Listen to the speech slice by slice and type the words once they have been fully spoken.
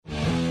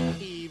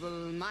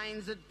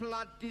minds that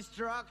plot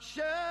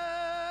destruction,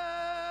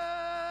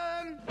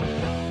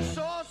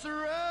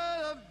 sorcerer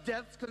of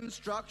death's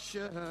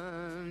construction,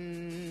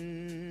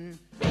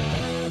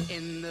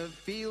 in the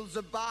fields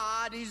of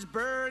bodies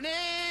burning,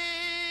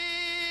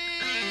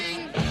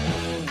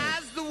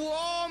 as the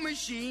war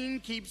machine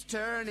keeps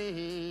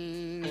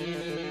turning,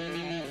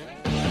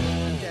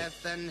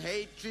 death and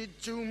hatred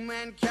to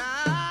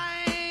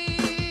mankind,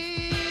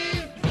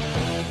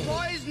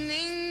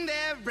 poisoning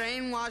their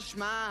brainwashed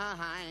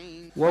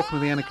mind. Welcome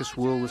to the Anarchist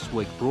World This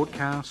Week,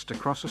 broadcast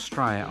across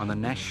Australia on the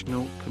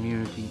National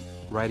Community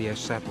Radio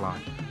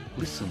Satellite.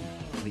 Listen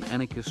to the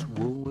Anarchist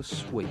World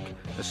This Week,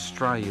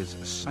 Australia's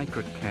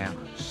sacred cow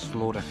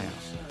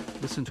slaughterhouse.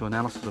 Listen to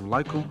analysis of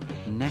local,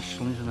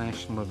 national,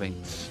 international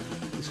events.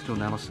 Listen to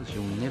analysis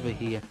you'll never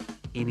hear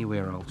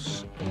anywhere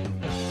else.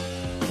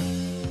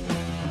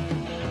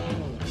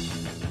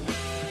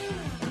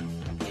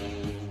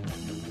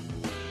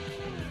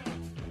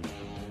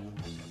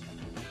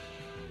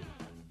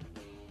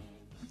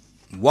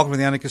 Welcome to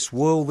the Anarchist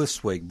World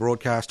This Week,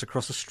 broadcast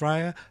across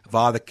Australia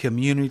via the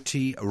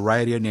Community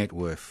Radio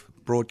Network,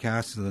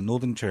 broadcast in the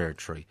Northern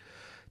Territory,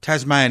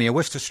 Tasmania,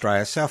 West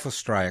Australia, South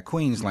Australia,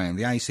 Queensland,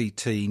 the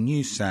ACT,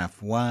 New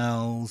South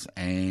Wales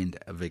and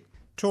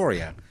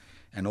Victoria,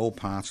 and all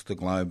parts of the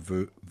globe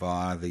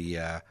via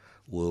the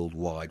World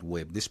Wide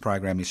Web. This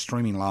program is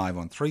streaming live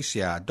on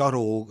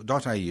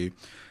 3cr.org.au.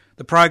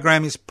 The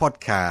program is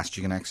podcast.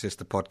 You can access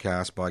the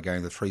podcast by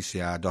going to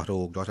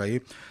 3cr.org.au.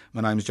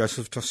 My name is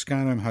Joseph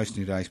Toscano. I'm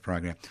hosting today's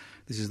program.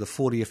 This is the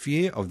 40th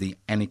year of the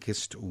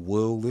Anarchist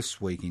World This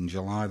Week. In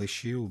July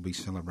this year, we'll be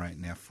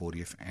celebrating our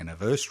 40th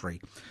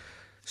anniversary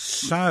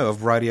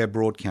of radio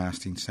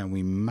broadcasting, so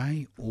we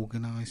may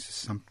organise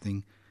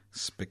something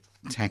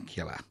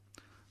spectacular,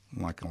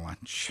 like a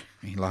lunch.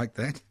 You like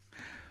that?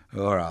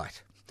 All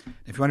right.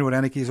 If you wonder what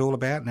anarchy is all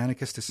about, an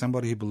anarchist is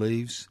somebody who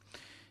believes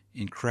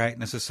in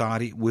creating a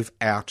society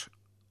without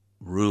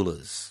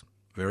rulers.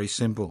 Very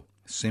simple.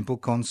 Simple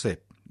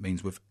concept. It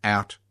means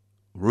without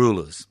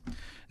rulers.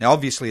 Now,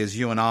 obviously, as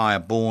you and I are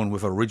born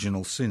with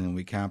original sin and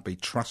we can't be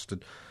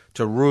trusted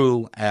to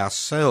rule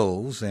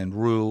ourselves and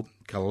rule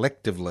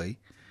collectively,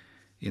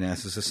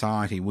 as a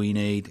society, we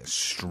need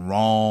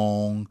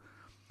strong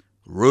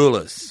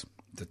rulers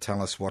to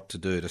tell us what to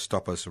do, to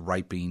stop us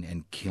raping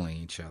and killing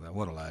each other.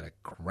 What a load of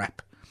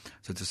crap.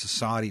 So it's a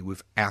society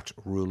without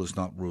rulers,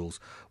 not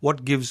rules.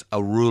 What gives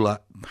a ruler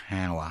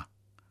power?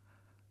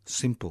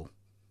 Simple.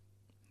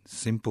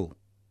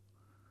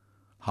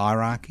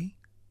 Hierarchy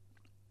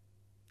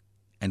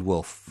and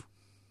wealth.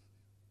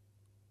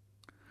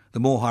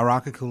 The more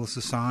hierarchical a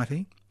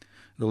society,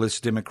 the less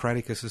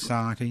democratic a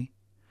society,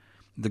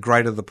 the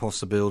greater the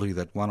possibility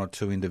that one or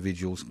two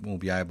individuals will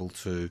be able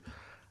to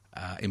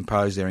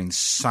impose their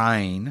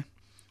insane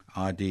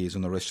ideas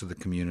on the rest of the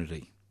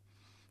community.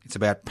 It's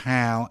about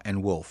power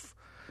and wealth.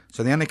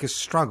 So the anarchist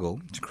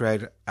struggle to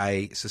create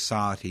a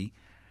society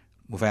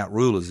without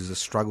rulers is a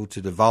struggle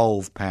to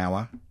devolve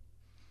power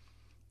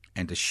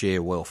and to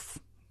share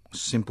wealth.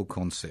 Simple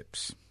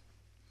concepts.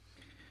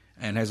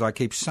 And as I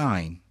keep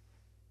saying,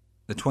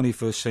 the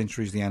 21st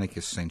century is the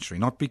anarchist century,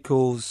 not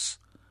because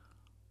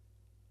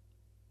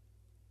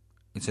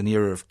it's an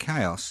era of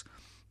chaos,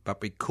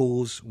 but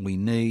because we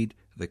need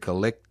the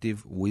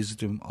collective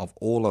wisdom of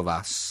all of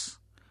us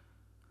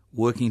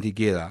working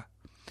together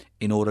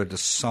in order to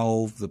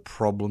solve the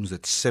problems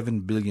that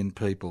 7 billion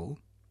people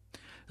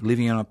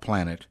living on a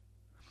planet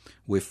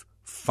with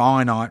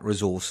finite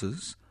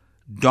resources,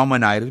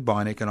 dominated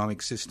by an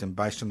economic system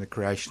based on the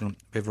creation of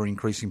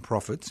ever-increasing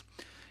profits,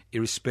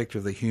 irrespective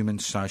of the human,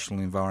 social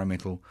and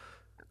environmental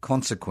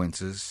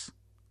consequences,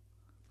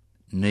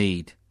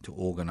 need to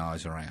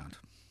organise around.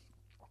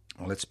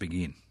 Well, let's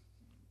begin.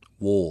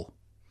 War.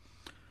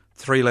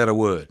 3-letter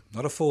word,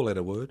 not a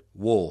 4-letter word,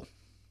 war.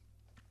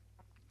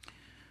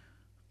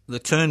 The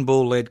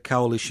Turnbull-led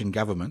coalition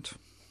government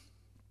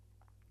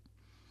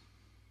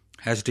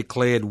has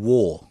declared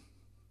war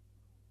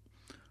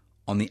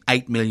on the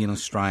 8 million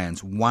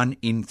Australians, 1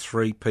 in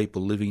 3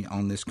 people living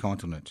on this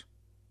continent,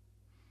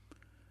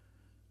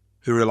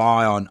 who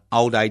rely on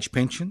old age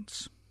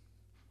pensions,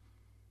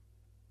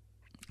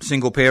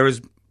 single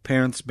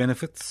parents'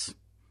 benefits,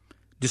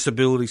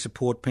 disability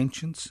support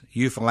pensions,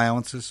 youth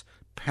allowances,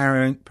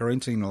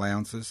 parenting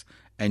allowances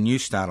and New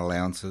Start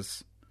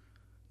allowances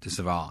to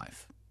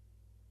survive.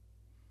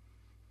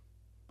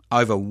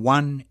 Over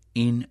 1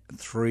 in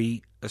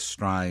 3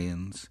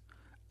 Australians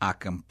are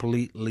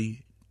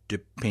completely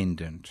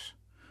dependent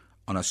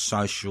on a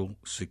social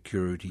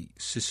security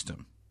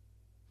system.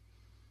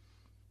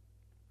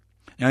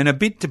 Now, in a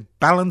bid to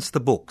balance the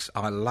books,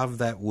 I love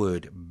that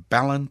word,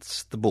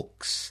 balance the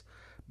books,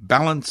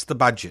 balance the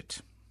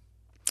budget,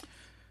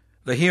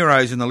 the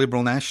heroes in the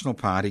Liberal National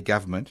Party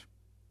government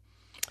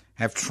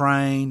have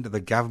trained the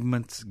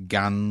government's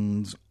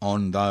guns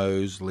on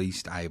those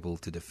least able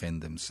to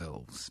defend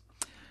themselves.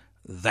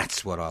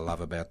 That's what I love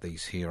about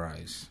these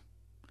heroes.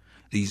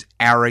 These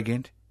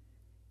arrogant,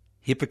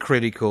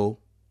 hypocritical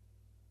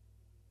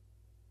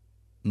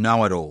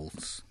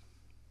know-it-alls.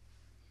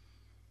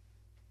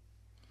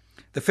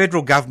 The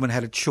federal government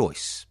had a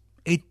choice.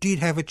 It did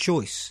have a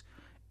choice.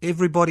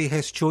 Everybody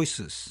has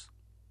choices.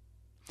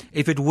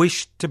 If it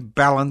wished to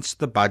balance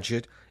the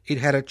budget, it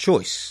had a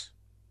choice.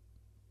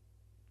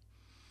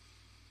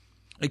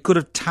 It could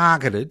have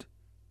targeted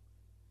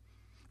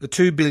the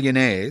 2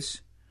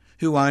 billionaires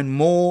who own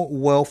more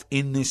wealth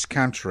in this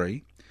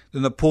country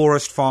than the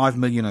poorest 5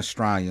 million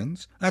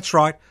Australians. That's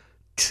right,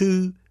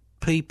 2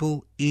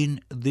 people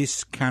in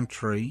this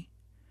country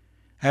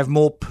have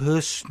more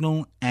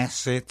personal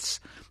assets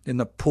than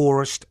the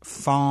poorest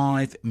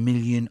 5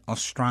 million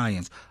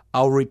Australians.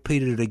 I'll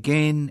repeat it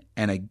again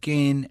and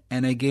again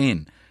and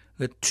again.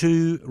 The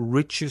 2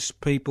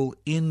 richest people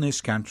in this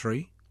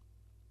country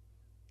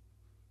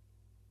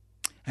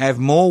have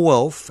more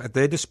wealth at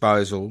their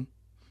disposal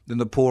than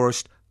the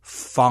poorest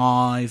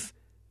 5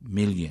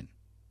 million.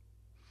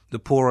 The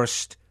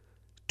poorest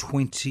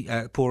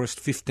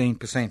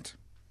 15%.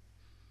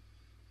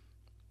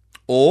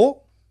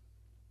 Or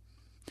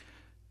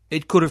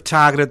it could have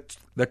targeted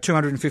the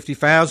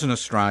 250,000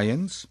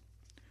 Australians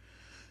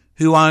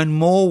who own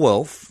more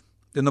wealth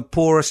than the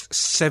poorest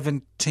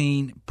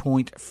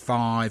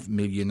 17.5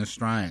 million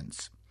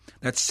Australians.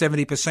 That's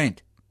 70%.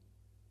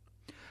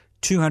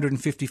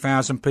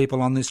 250,000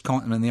 people on this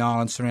continent and the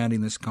islands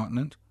surrounding this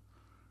continent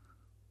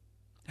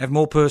have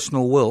more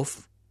personal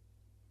wealth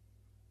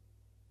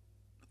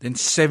than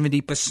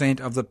 70%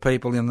 of the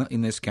people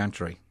in this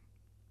country.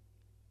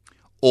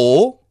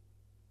 Or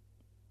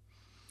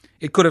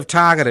it could have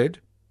targeted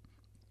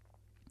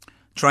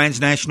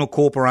transnational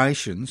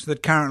corporations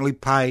that currently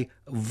pay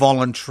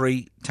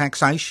voluntary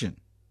taxation.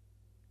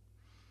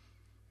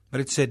 But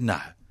it said,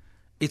 no,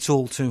 it's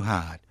all too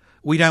hard.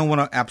 We don't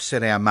want to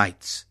upset our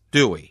mates,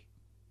 do we?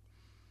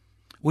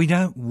 We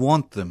don't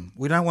want them.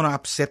 We don't want to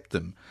upset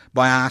them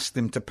by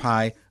asking them to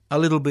pay a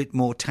little bit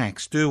more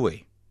tax, do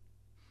we?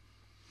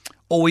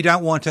 Or we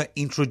don't want to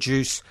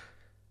introduce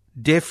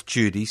death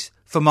duties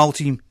for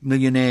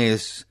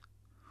multi-millionaires.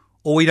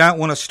 Or we don't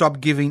want to stop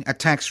giving a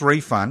tax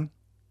refund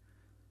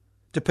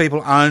to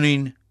people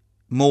owning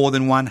more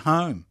than one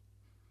home.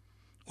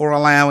 Or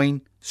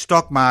allowing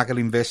stock market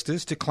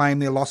investors to claim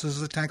their losses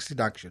as a tax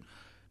deduction.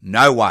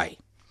 No way.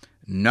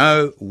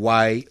 No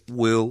way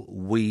will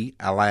we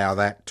allow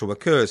that to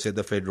occur, said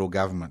the federal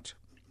government.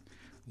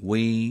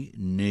 We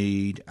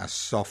need a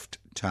soft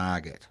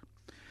target.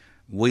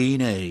 We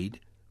need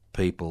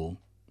people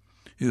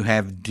who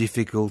have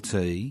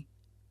difficulty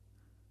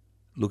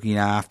looking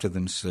after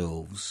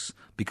themselves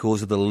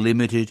because of the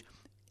limited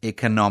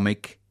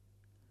economic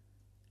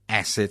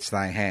assets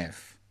they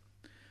have.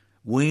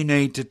 We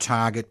need to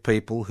target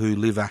people who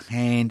live a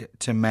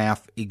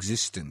hand-to-mouth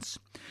existence,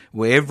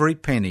 where every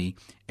penny,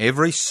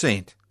 every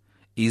cent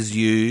is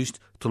used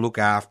to look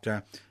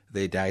after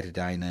their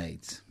day-to-day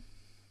needs.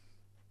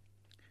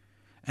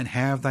 And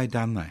how have they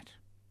done that?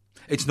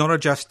 It's not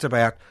just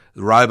about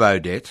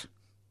robo-debt.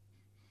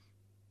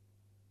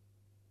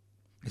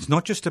 It's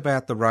not just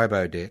about the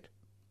robo-debt.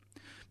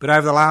 But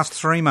over the last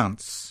 3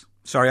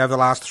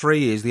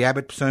 years, the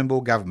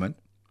Abbott-Turnbull government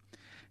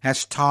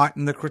has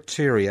tightened the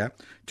criteria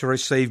to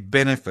receive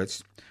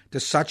benefits to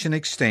such an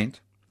extent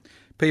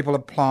people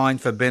applying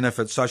for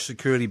benefits, social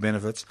security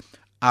benefits,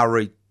 are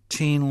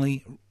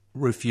routinely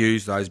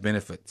refused those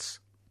benefits.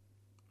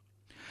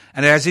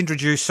 And it has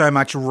introduced so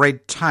much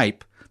red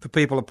tape for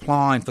people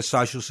applying for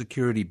social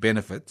security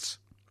benefits.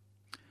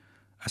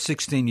 A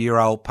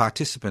 16-year-old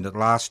participant at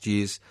last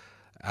year's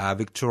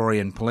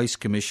Victorian Police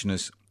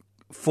Commissioners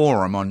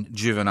Forum on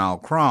Juvenile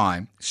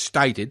Crime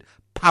stated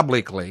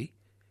publicly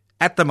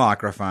at the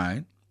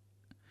microphone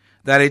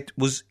that it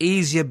was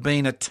easier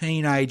being a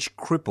teenage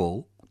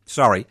criminal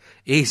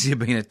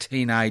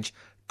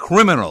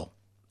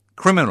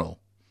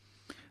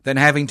than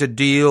having to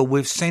deal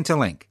with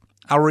Centrelink.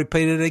 I'll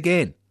repeat it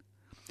again.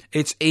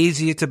 It's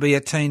easier to be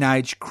a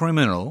teenage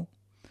criminal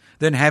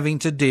than having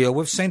to deal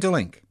with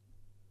Centrelink.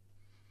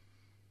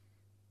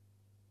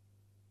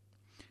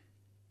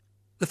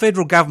 The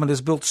federal government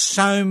has built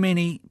so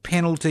many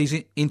penalties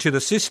into the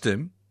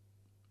system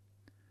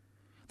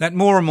that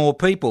more and more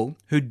people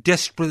who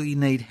desperately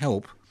need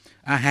help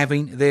are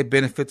having their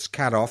benefits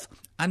cut off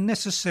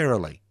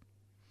unnecessarily.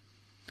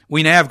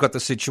 We now have got the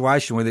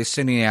situation where they're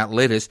sending out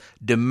letters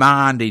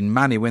demanding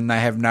money when they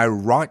have no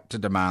right to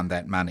demand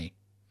that money.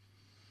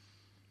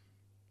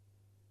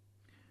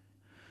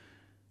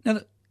 Now,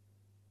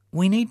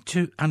 we need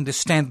to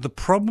understand the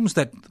problems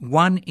that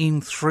 1 in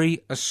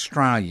 3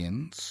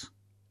 Australians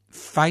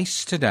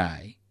face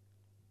today,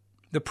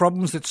 the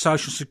problems that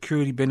social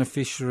security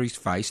beneficiaries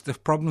face, the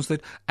problems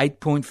that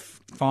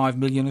 8.5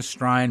 million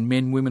Australian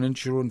men, women and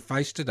children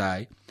face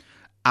today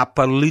are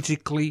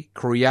politically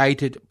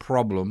created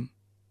problem,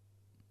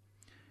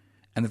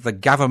 and that the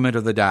government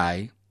of the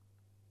day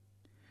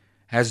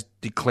has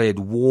declared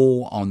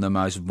war on the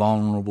most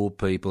vulnerable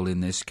people in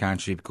this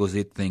country because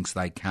it thinks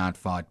they can't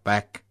fight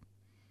back.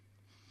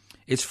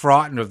 It's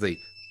frightened of the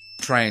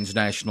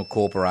transnational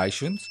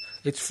corporations.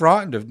 It's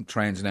frightened of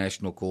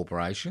transnational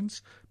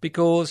corporations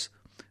because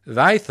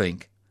they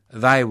think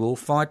they will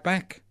fight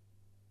back.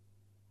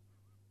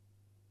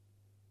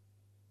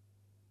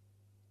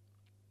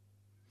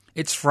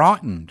 It's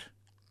frightened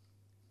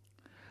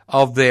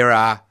of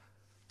their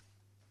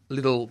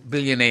little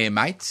billionaire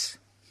mates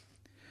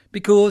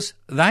because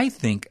they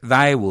think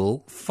they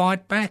will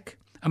fight back.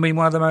 I mean,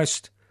 one of the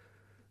most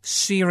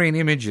searing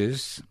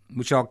images,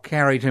 which I'll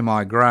carry to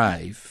my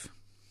grave,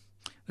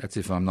 that's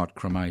if I'm not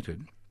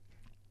cremated,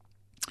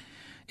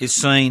 is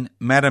seeing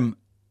Madam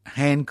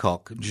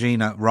Hancock,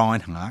 Gina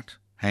Reinhardt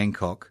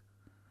Hancock,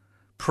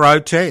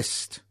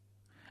 protest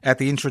at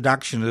the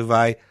introduction of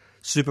a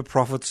super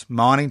profits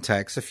mining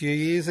tax a few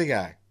years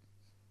ago.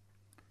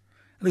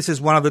 This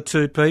is one of the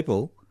two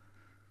people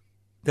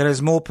that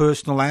has more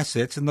personal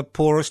assets than the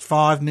poorest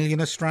 5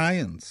 million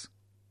Australians.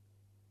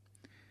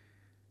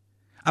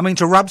 I mean,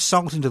 to rub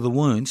salt into the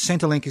wound,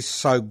 Centrelink is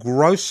so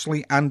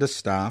grossly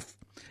understaffed,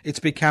 it's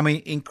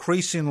becoming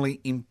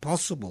increasingly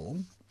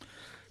impossible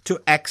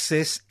to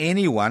access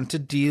anyone to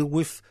deal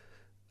with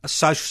a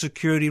Social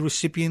Security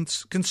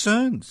recipient's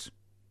concerns.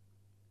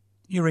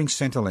 You ring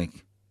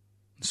Centrelink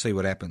and see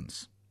what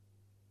happens.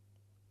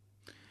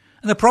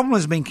 And the problem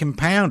has been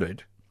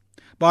compounded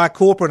by a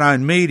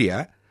corporate-owned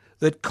media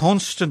that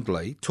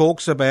constantly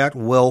talks about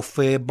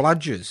welfare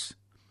bludgers,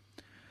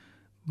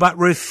 but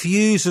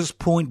refuses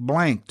point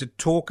blank to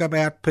talk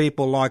about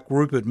people like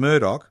Rupert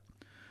Murdoch,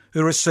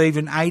 who received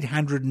an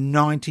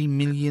 $890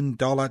 million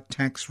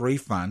tax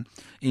refund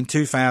in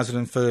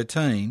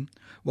 2013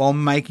 while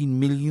making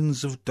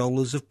millions of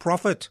dollars of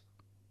profit.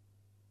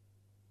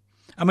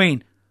 I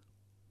mean,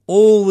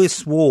 all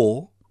this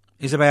war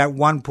is about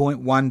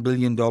 $1.1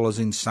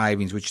 billion in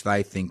savings, which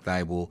they think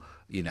they will,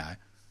 they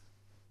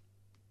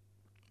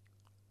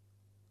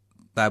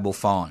will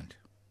find.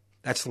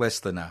 That's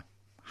less than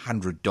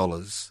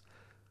 $100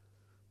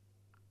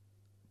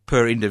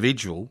 per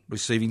individual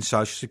receiving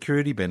Social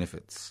Security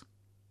benefits.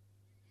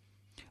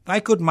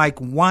 They could make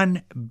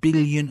 $1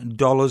 billion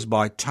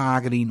by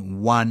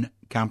targeting one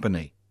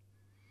company.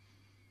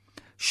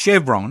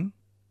 Chevron,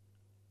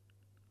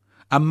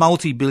 a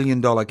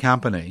multi-billion-dollar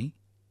company,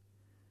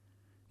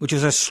 which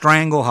is a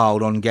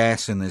stranglehold on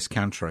gas in this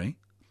country,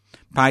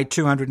 paid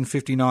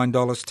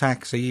 $259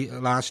 tax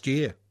last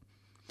year,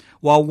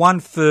 while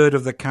 1/3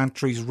 of the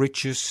country's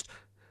richest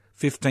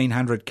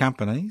 1,500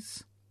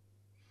 companies,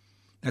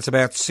 that's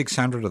about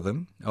 600 of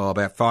them, or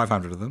about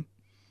 500 of them,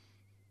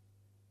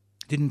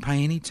 didn't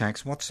pay any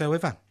tax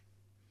whatsoever.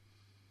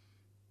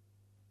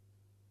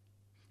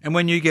 And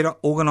when you get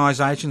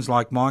organisations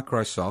like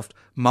Microsoft,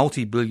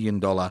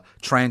 multi-billion-dollar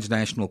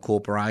transnational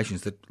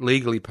corporations that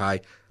legally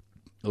pay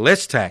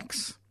less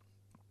tax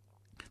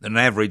than an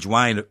average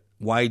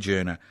wage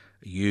earner,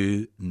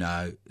 you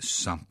know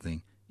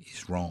something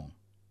is wrong.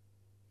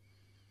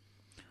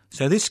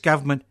 So this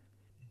government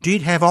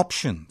did have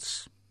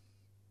options.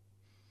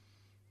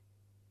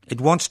 It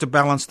wants to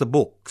balance the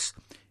books.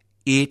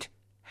 It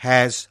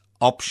has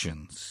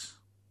options.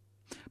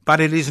 But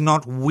it is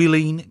not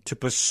willing to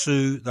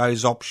pursue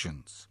those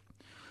options.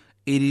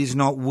 It is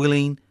not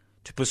willing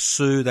to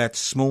pursue that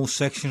small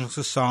section of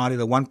society,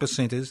 the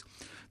 1%ers,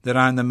 that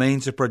own the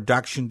means of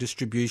production,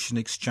 distribution,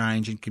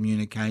 exchange and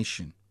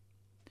communication.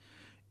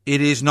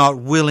 It is not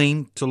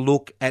willing to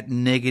look at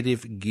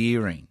negative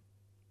gearing.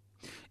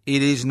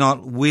 It is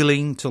not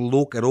willing to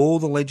look at all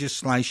the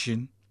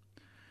legislation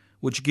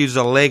which gives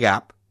a leg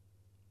up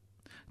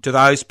to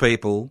those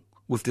people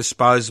with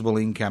disposable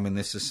income in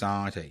this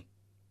society.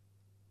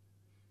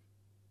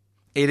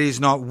 It is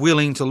not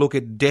willing to look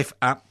at deaf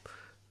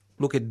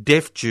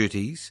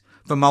duties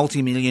for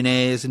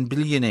multimillionaires and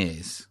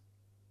billionaires.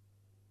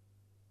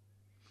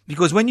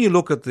 Because when you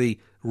look at the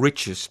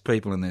richest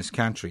people in this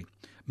country,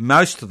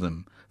 most of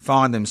them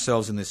find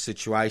themselves in this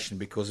situation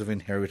because of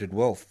inherited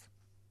wealth.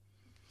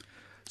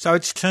 So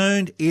it's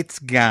turned its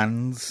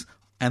guns,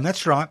 and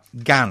that's right,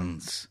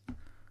 guns.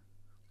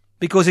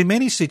 Because in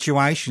many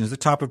situations, the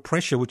type of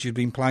pressure which has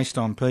been placed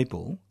on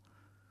people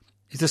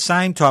is the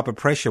same type of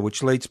pressure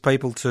which leads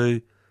people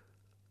to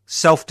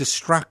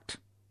self-destruct,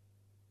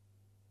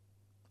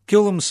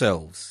 kill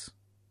themselves.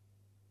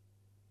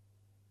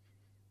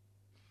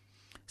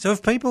 So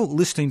if people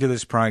listening to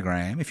this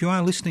program, if you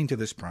are listening to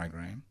this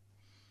program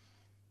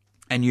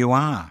and you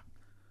are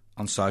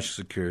on Social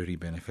Security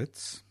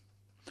benefits,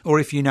 or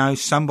if you know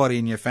somebody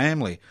in your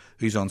family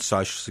who's on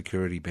Social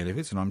Security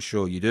benefits, and I'm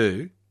sure you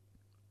do,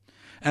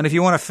 and if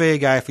you want a fair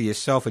go for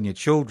yourself and your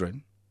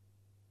children,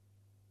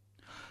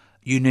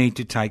 you need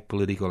to take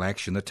political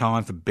action. The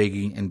time for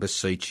begging and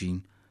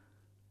beseeching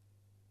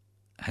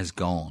has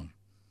gone.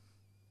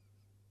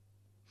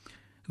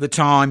 The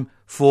time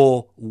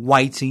for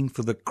waiting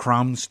for the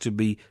crumbs to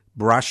be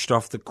brushed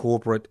off the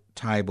corporate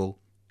table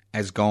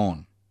has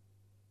gone.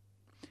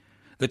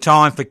 The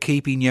time for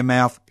keeping your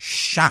mouth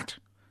shut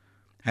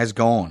has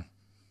gone.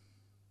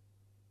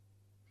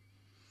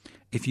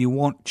 If you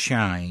want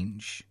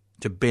change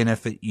to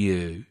benefit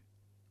you,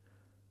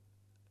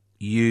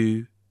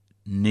 you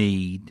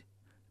need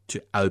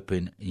to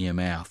open your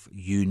mouth.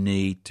 You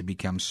need to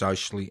become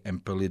socially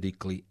and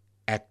politically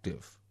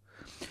active.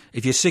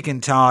 If you're sick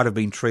and tired of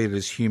being treated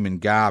as human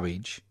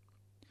garbage,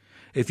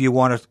 if you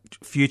want a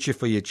future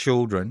for your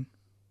children,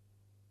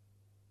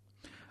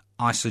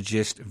 I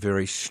suggest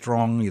very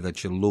strongly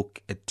that you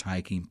look at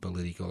taking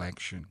political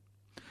action.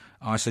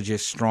 I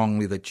suggest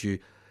strongly that you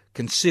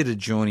consider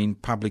joining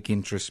public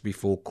interest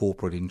before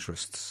corporate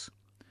interests.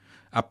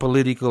 A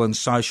political and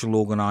social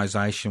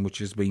organisation which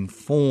has been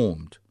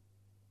formed,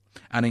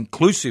 an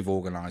inclusive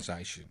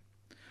organisation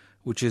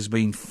which has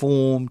been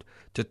formed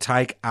to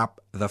take up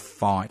the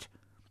fight,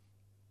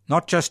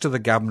 not just to the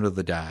government of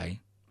the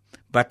day,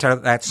 but to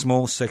that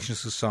small section of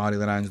society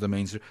that owns the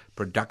means of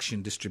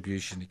production,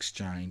 distribution,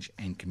 exchange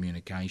and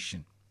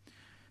communication.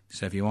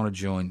 So if you want to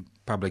join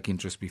public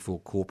interest before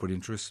corporate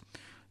interest,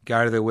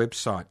 go to their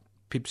website,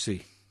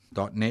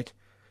 pipsy.net,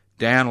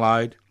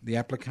 download the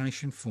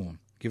application form.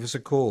 Give us a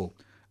call,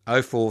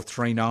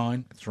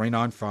 0439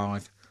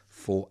 395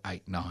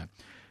 489,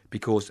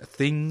 because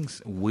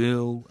things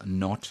will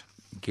not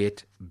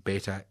get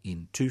better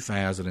in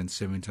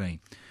 2017.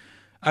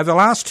 Over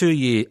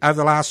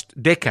the last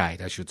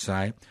decade, I should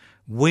say,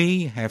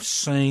 we have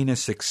seen a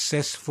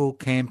successful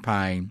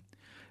campaign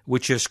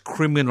which has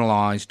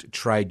criminalised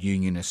trade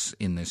unionists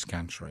in this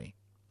country,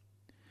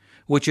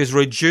 which has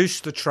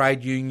reduced the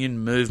trade union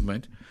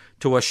movement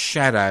to a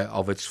shadow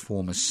of its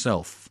former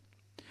self.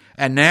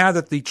 And now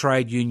that the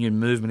trade union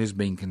movement has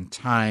been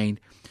contained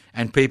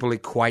and people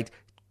equate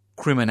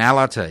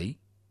criminality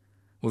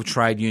with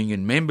trade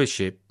union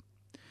membership,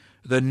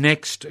 the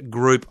next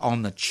group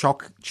on the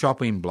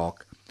chopping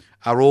block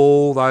are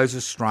all those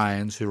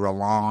Australians who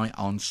rely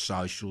on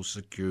social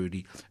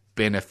security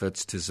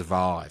benefits to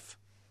survive.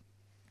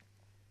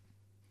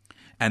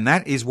 And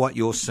that is what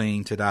you're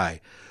seeing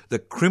today. The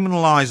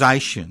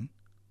criminalisation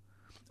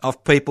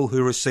of people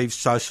who receive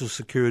social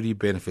security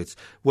benefits,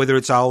 whether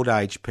it's old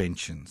age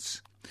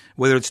pensions,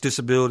 whether it's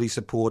disability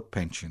support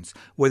pensions,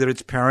 whether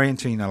it's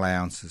parenting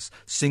allowances,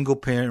 single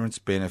parents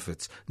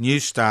benefits, New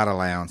Start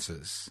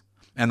allowances,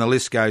 and the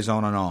list goes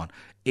on and on.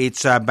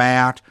 It's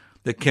about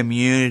the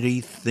community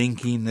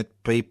thinking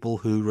that people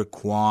who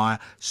require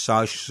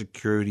social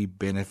security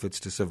benefits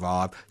to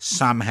survive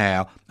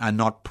somehow are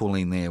not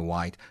pulling their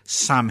weight,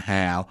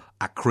 somehow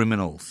are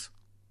criminals.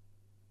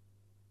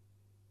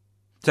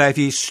 So if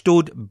you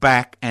stood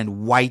back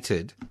and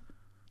waited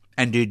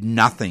and did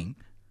nothing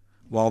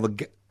while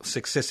the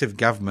successive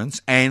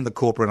governments and the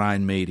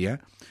corporate-owned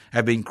media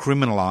have been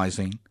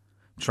criminalising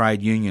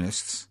trade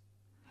unionists,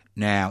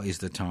 now is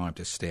the time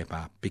to step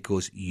up,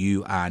 because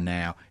you are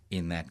now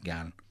in that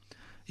gun.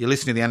 You're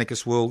listening to The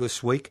Anarchist World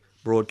This Week,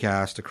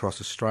 broadcast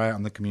across Australia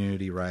on the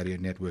Community Radio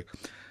Network.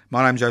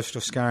 My name's Joseph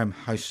Toscano. I'm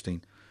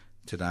hosting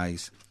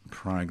today's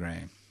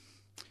program.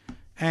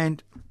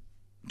 And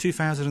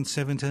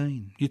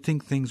 2017, you'd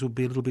think things would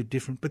be a little bit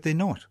different, but they're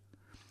not.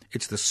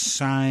 It's the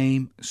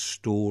same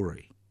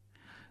story.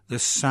 The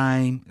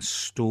same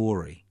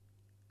story.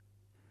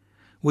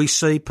 We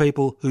see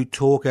people who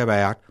talk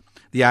about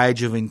the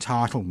age of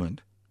entitlement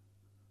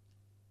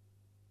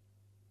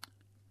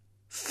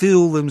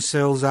fill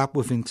themselves up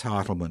with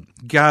entitlement,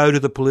 go to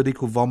the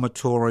political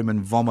vomitorium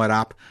and vomit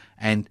up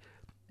and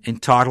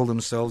entitle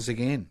themselves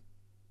again.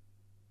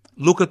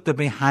 Look at the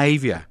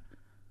behaviour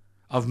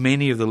of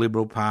many of the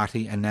Liberal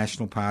Party and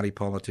National Party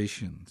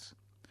politicians.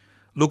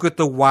 Look at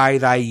the way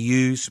they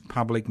use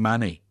public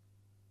money.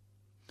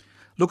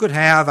 Look at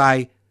how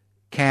they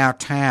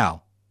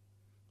kowtow,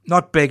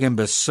 not beg and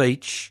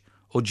beseech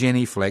or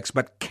genuflex,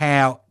 but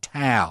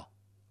kowtow.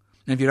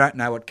 And if you don't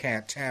know what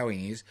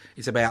kowtowing is,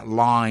 it's about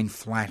lying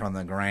flat on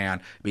the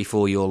ground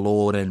before your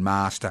lord and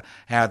master,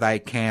 how they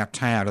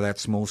kowtow to that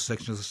small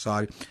section of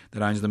society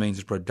that owns the means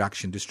of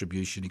production,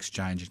 distribution,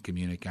 exchange and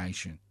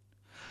communication.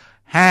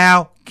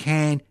 How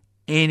can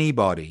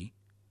anybody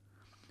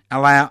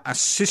allow a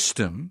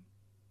system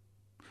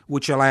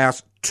which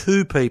allows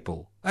two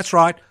people, that's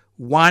right,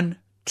 1,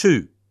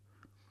 2.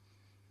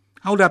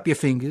 Hold up your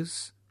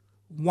fingers.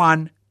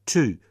 1,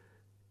 2.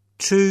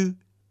 2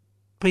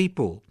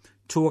 people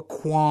to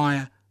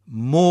acquire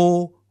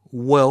more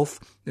wealth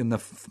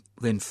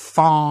than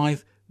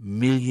 5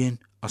 million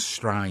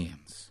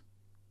Australians.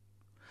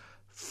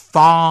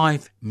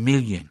 5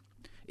 million.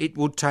 It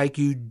would take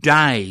you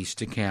days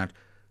to count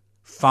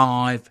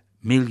 5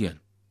 million.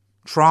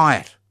 Try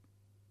it.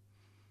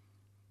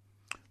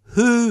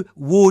 Who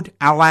would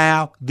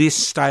allow this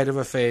state of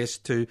affairs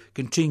to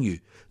continue?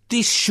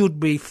 This should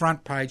be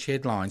front page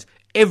headlines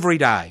every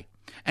day.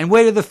 And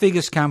where do the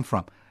figures come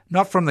from?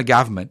 Not from the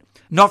government,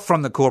 not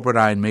from the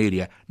corporate-owned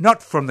media,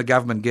 not from the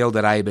government guild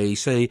at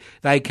ABC.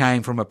 They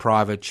came from a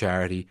private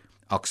charity,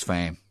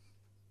 Oxfam.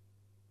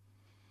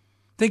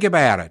 Think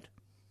about it.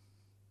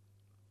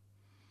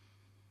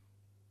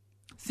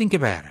 Think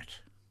about it.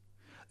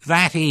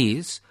 That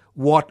is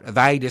what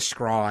they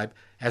describe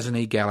as an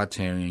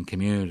egalitarian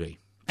community.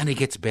 And it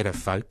gets better,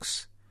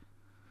 folks.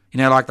 You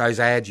know, like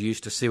those ads you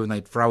used to see when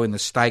they'd throw in the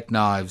steak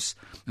knives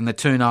and the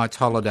 2 nights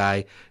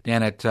holiday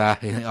down at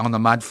on the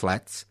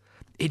mudflats.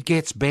 It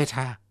gets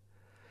better.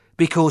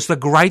 Because the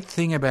great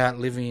thing about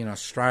living in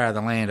Australia,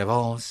 the land of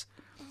Oz,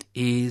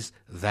 is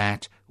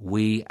that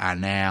we are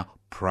now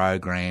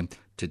programmed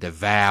to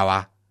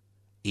devour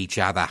each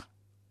other.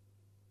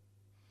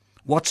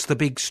 What's the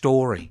big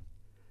story?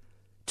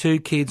 two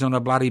kids on a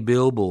bloody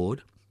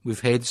billboard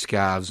with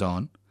headscarves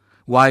on,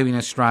 waving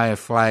Australia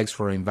flags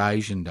for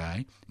Invasion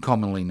Day,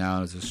 commonly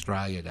known as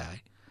Australia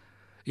Day,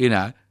 you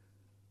know,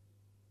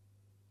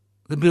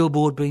 the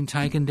billboard being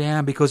taken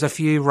down because a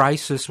few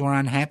racists were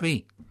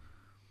unhappy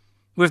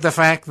with the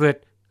fact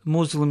that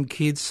Muslim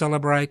kids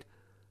celebrate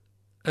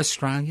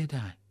Australia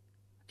Day.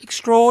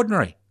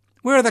 Extraordinary.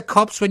 Where are the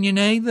cops when you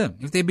need them?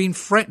 If they've been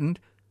threatened,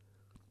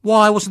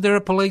 why wasn't there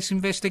a police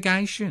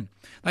investigation?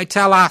 They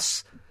tell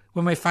us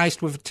when we're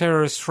faced with a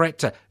terrorist threat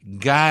to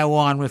go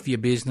on with your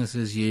business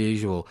as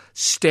usual,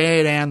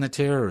 stare down the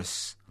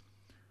terrorists.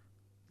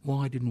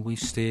 Why didn't we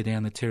stare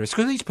down the terrorists?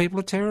 Because these people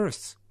are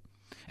terrorists.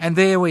 And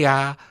there we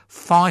are,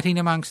 fighting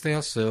amongst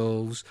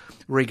ourselves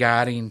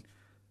regarding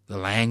the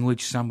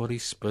language somebody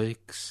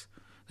speaks,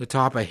 the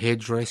type of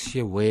headdress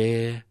you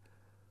wear,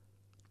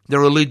 the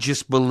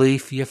religious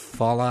belief you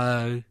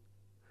follow.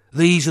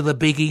 These are the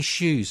big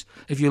issues.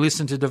 If you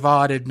listen to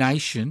Divided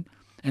Nation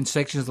and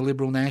sections of the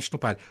Liberal National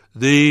Party,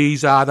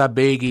 these are the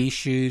big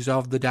issues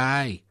of the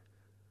day.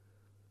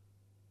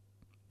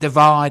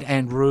 Divide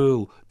and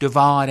rule,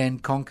 divide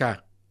and conquer.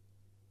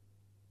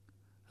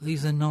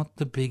 These are not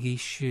the big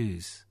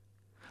issues.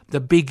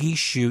 The big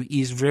issue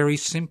is very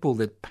simple,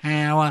 that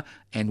power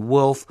and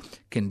wealth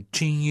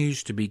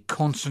continues to be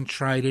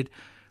concentrated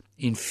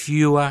in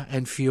fewer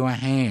and fewer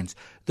hands.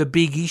 The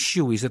big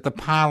issue is that the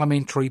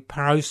parliamentary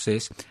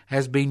process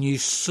has been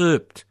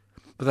usurped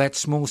by that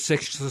small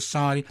section of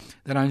society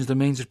that owns the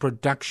means of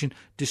production,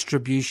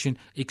 distribution,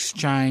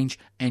 exchange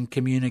and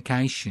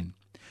communication.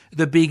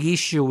 The big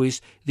issue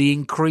is the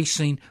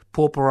increasing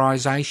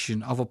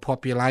pauperisation of a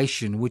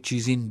population which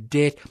is in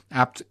debt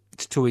up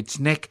to its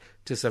neck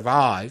to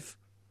survive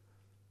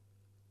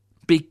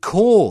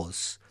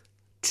because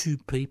two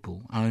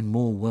people own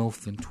more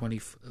wealth than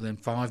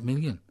 5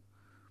 million.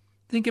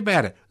 Think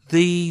about it.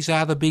 These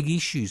are the big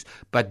issues.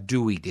 But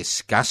do we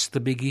discuss the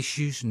big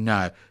issues?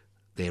 No.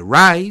 They're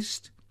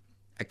raised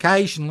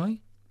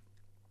occasionally,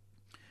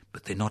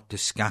 but they're not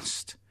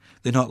discussed.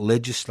 They're not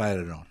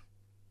legislated on.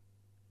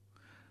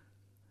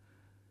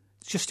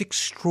 It's just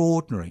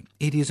extraordinary.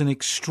 It is an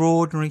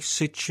extraordinary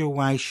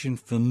situation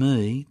for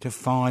me to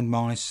find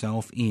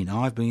myself in.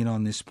 I've been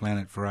on this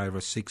planet for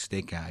over 6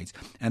 decades,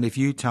 and if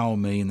you told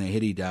me in the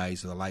heady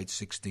days of the late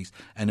 60s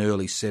and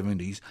early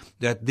 70s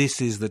that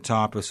this is the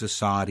type of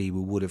society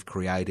we would have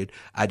created,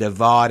 a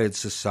divided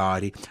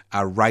society,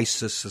 a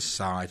racist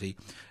society,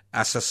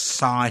 a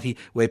society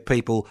where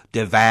people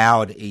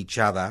devoured each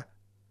other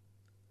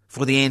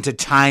for the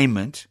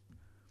entertainment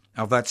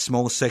of that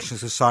small section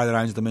of society that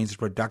owns the means of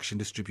production,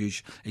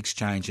 distribution,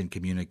 exchange and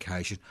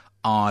communication,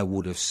 I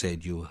would have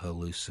said you were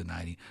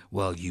hallucinating.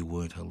 Well, you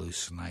weren't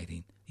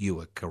hallucinating. You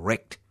were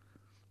correct,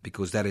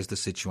 because that is the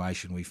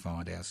situation we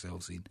find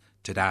ourselves in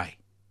today.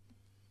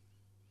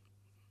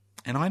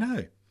 And I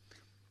know.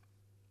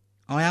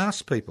 I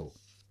ask people,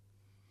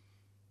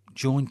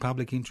 join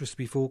public interest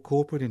before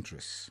corporate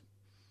interests.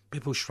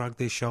 People shrug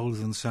their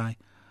shoulders and say,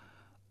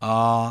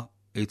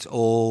 it's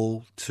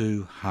all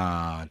too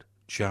hard,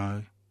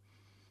 Joe.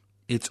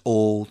 It's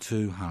all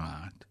too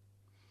hard.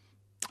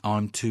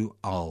 I'm too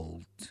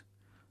old.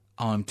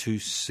 I'm too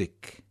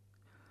sick.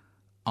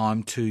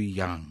 I'm too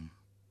young.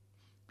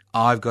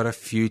 I've got a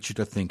future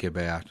to think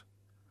about.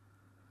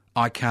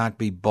 I can't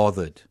be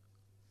bothered.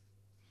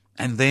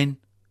 And then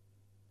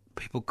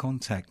people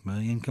contact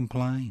me and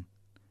complain.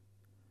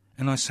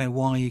 And I say,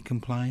 why are you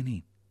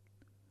complaining?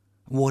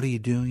 What are you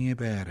doing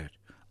about it?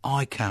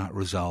 I can't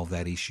resolve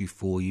that issue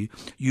for you.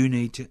 You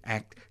need to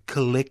act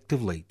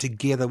collectively,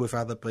 together with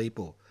other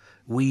people.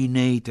 We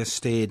need to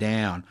stare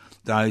down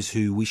those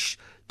who wish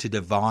to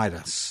divide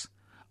us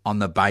on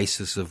the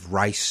basis of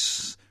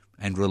race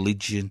and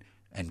religion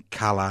and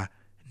colour,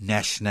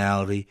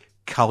 nationality,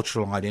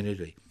 cultural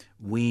identity.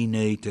 We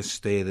need to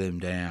stare them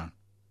down.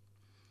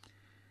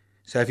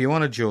 So if you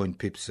want to join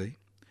PIBCI,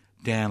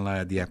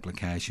 download the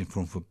application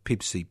form for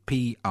PIBCI,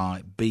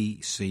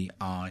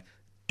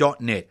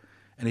 PIBCI.net.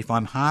 And if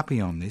I'm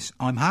happy on this,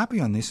 I'm happy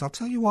on this. I'll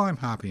tell you why I'm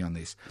happy on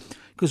this.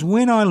 Because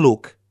when I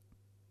look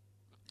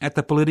at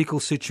the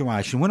political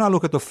situation, when I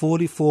look at the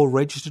 44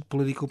 registered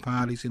political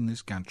parties in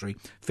this country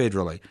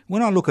federally,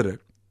 when I look at it,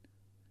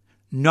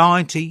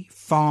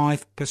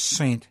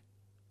 95%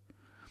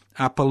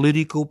 are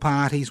political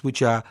parties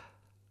which are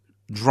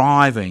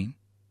driving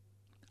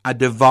a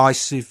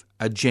divisive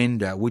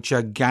agenda, which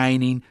are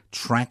gaining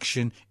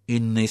traction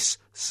in this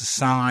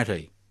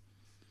society.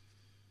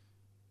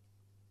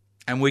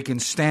 And we can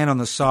stand on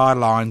the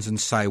sidelines and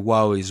say,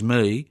 woe is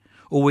me,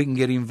 or we can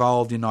get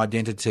involved in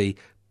identity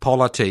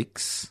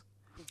politics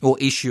or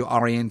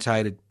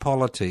issue-orientated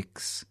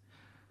politics,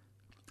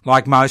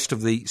 like most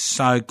of the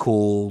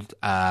so-called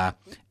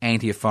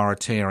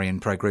anti-authoritarian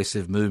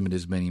progressive movement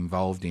has been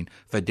involved in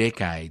for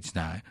decades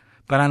now.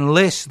 But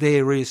unless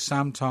there is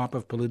some type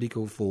of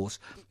political force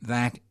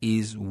that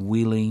is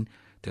willing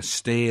to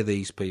stare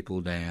these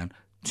people down,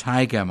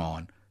 take them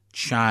on,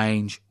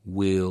 change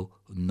will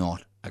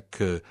not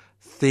occur.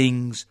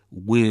 Things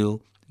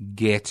will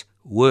get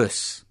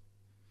worse.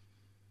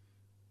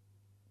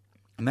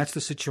 And that's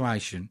the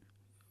situation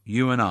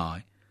you and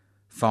I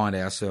find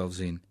ourselves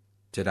in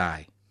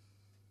today.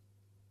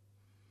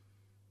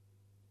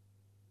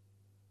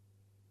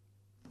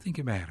 Think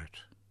about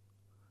it.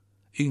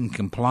 You can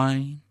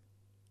complain.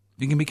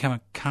 You can become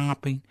a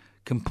carping,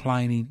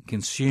 complaining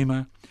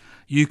consumer.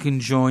 You can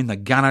join the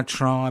gunner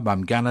tribe.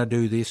 I'm going to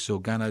do this or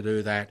going to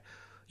do that.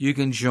 You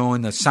can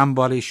join the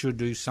somebody should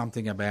do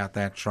something about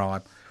that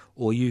tribe.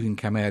 Or you can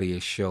come out of your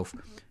shelf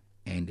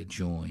and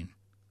join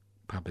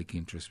public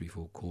interest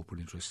before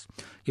corporate interest.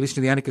 You listen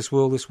to The Anarchist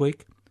World this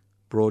week,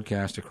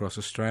 broadcast across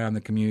Australia on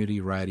the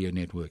Community Radio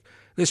Network.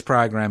 This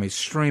program is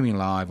streaming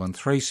live on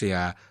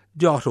 3cr.org.au,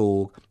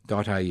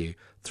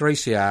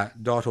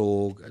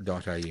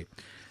 3cr.org.au.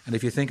 And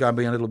if you think I'm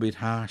being a little bit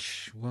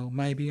harsh, well,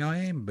 maybe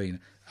I am being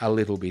a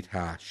little bit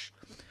harsh.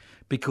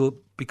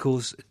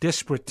 Because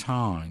desperate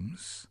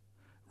times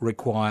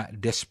require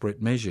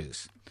desperate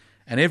measures.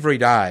 And every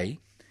day,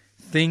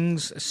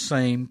 things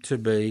seem to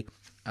be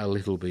a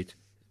little bit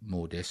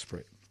more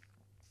desperate.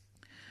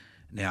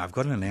 Now, I've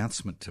got an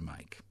announcement to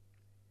make.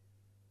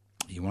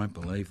 You won't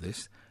believe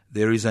this.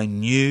 There is a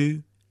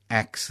new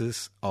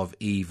axis of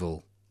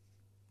evil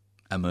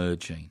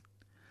emerging.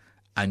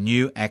 A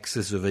new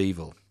axis of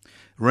evil.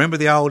 Remember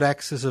the old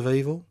axis of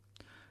evil?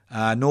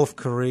 North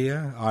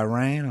Korea,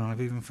 Iran,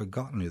 I've even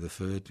forgotten who the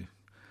third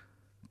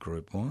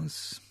group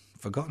was.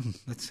 Forgotten.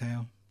 That's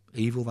how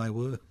evil they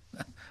were.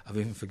 I've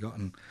even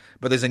forgotten.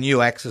 But there's a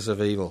new axis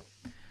of evil.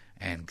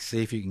 And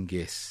see if you can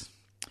guess.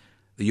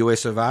 The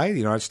US of A, the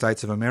United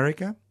States of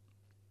America,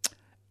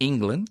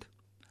 England,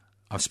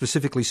 I've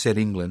specifically said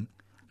England,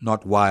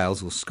 not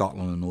Wales or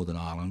Scotland or Northern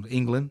Ireland,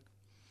 England,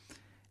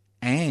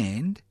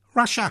 and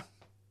Russia.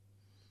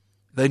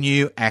 The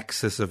new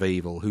axis of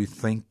evil, who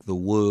think the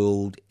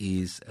world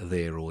is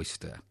their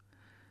oyster.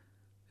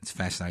 It's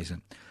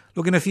fascinating.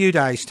 Look, in a few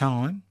days'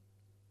 time,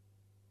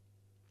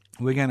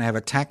 we're going to have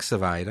a tax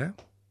evader,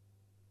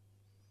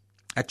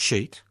 a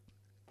cheat,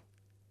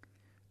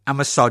 a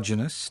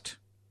misogynist,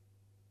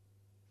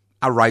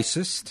 a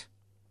racist,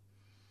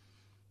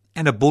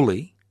 and a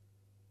bully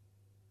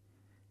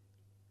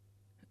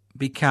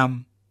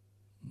become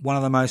one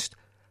of the most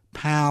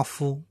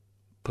powerful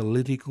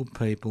political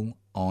people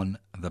on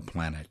the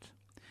planet.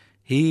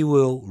 He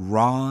will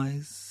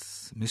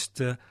rise,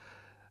 Mr.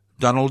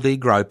 Donald D.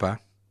 Groper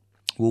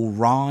will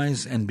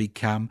rise and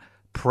become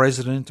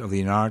President of the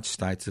United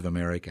States of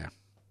America.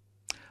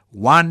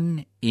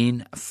 1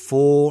 in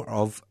 4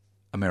 of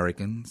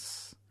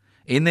Americans,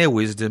 in their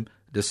wisdom,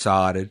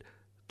 decided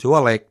to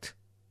elect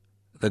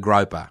the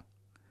Groper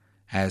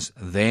as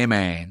their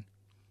man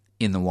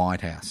in the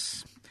White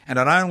House. And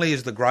not only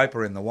is the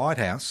Groper in the White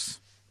House,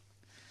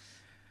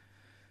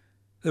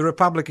 the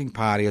Republican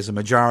Party has a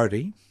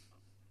majority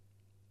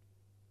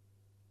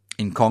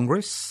in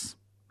Congress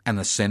and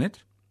the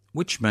Senate,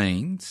 which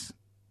means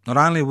not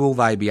only will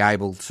they be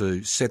able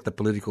to set the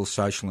political,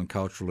 social and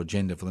cultural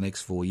agenda for the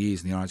next 4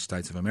 years in the United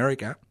States of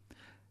America,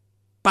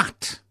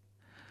 but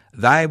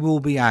they will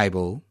be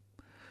able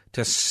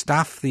to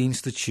stuff the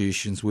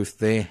institutions with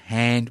their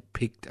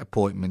hand-picked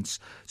appointments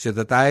so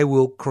that they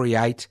will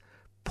create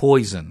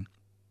poison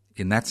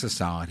in that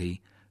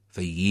society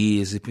for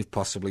years, if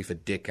possibly for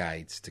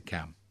decades to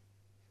come.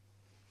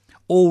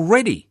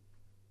 Already,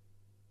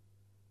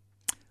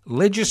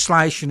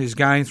 legislation is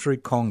going through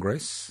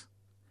Congress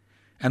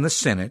and the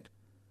Senate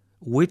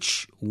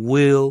which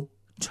will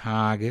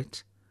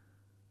target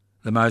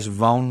the most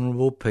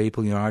vulnerable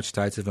people in the United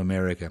States of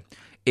America.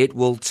 It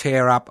will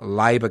tear up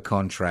labour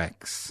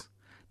contracts,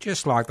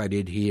 just like they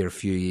did here a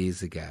few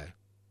years ago.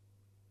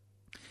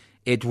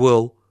 It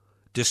will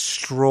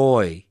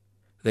destroy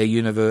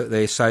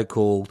their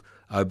so-called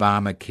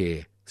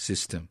Obamacare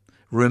system,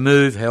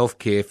 remove health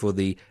care for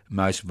the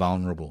most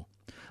vulnerable.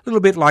 A little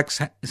bit like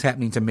is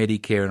happening to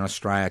Medicare in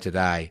Australia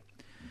today,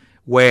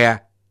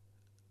 where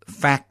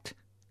fact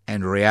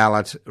and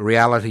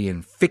reality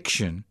and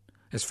fiction,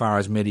 as far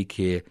as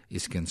Medicare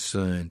is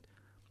concerned,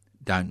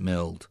 don't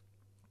meld.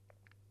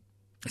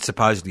 It's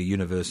supposedly a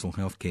universal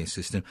healthcare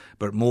system,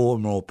 but more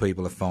and more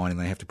people are finding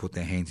they have to put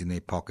their hands in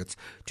their pockets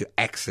to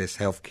access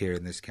healthcare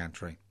in this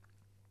country.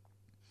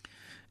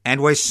 And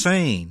we're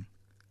seeing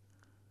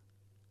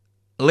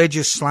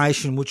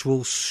legislation which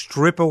will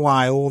strip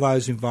away all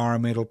those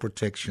environmental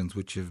protections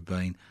which have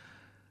been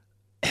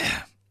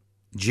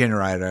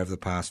generated over the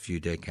past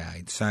few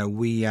decades. So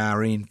we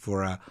are in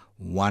for a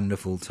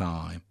wonderful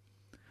time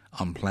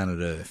on planet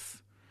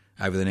Earth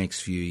over the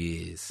next few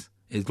years.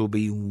 It'll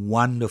be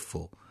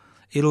wonderful.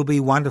 It'll be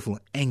wonderful.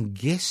 And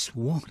guess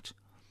what?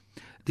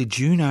 Did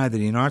you know that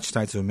the United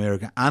States of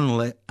America,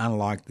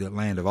 unlike the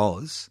land of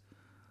Oz,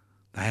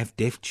 they have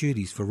death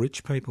duties for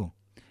rich people?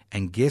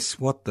 And guess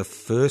what the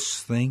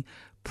first thing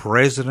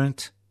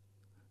President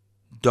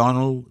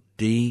Donald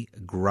D.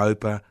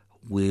 Groper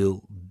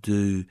will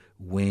do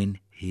when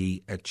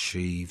he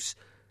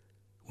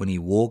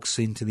walks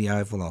into the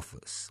Oval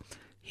Office?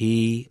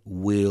 He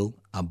will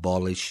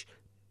abolish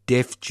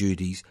death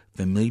duties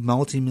for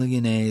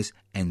multimillionaires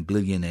and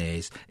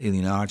billionaires in the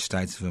United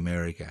States of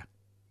America.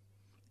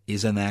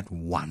 Isn't that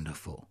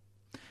wonderful?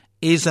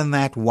 Isn't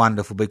that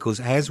wonderful? Because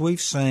as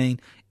we've seen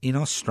in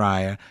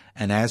Australia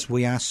and as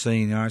we are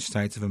seeing in the United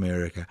States of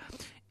America,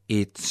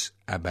 it's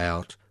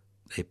about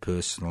their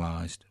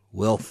personalised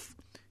wealth.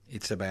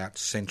 It's about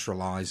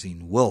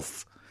centralising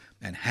wealth.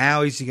 And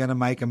how is he going to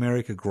make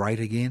America great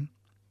again?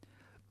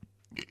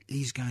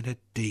 He's going to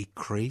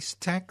decrease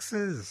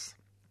taxes.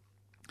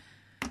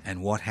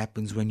 And what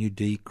happens when you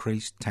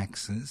decrease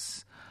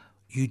taxes?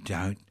 You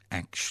don't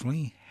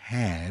actually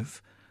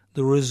have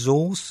the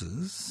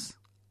resources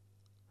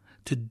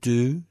to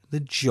do the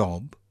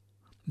job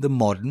the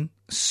modern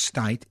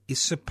state is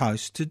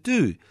supposed to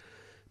do,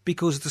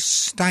 because the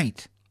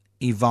state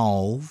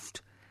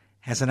evolved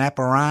as an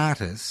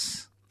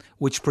apparatus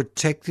which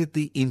protected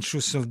the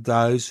interests of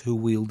those who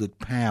wielded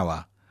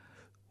power,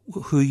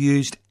 who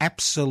used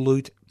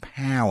absolute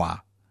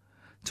power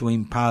to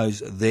impose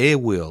their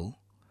will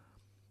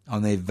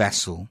on their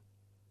vassal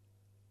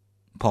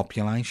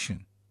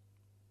population.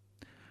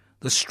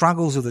 The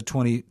struggles of the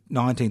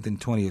 19th and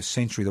 20th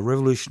century, the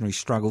revolutionary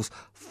struggles,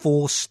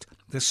 forced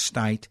the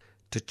state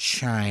to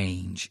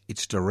change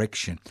its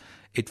direction.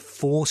 It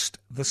forced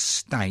the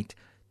state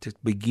to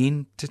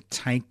begin to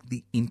take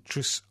the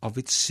interests of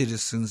its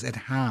citizens at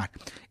heart.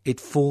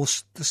 It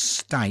forced the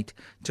state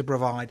to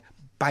provide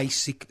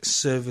basic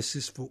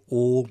services for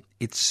all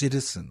its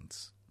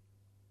citizens.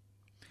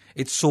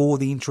 It saw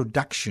the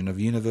introduction of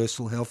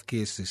universal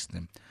healthcare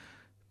system,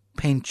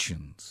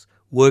 pensions,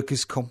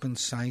 workers'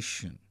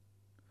 compensation,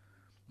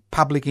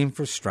 public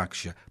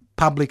infrastructure,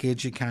 public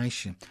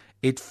education.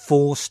 It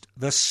forced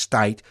the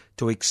state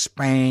to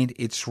expand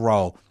its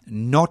role,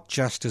 not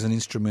just as an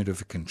instrument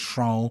of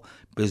control,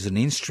 but as an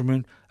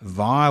instrument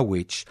via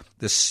which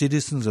the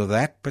citizens of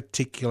that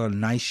particular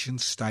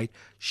nation-state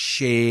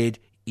shared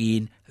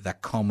in the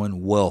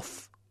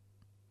Commonwealth.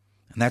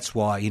 And that's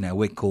why,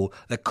 we're called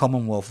the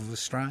Commonwealth of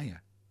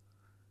Australia.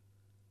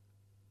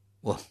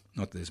 Well,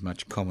 not that there's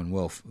much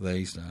Commonwealth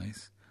these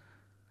days.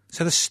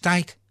 So the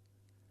state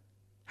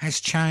has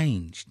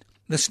changed.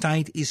 The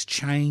state is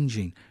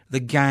changing. The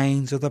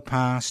gains of the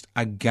past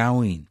are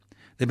going.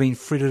 They've been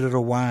frittered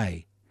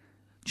away.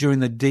 During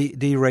the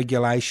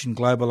deregulation,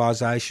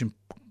 globalisation,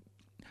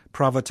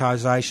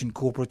 privatisation,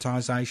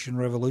 corporatisation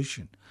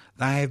revolution,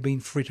 they have been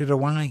frittered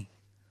away.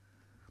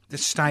 The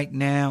state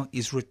now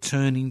is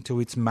returning to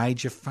its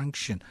major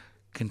function,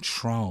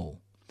 control.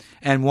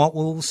 And what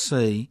we'll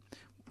see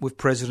with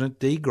President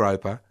D.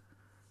 Groper,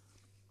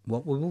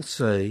 what we will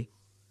see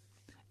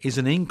is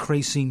an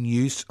increasing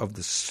use of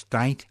the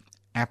state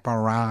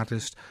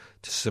apparatus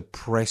to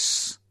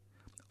suppress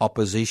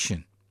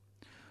opposition.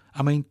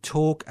 I mean,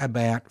 talk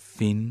about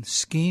thin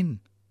skin.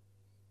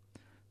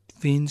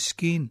 Thin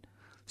skin.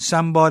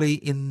 Somebody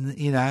in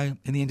the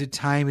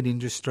entertainment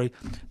industry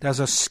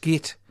does a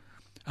skit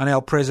on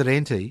El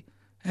Presidente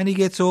and he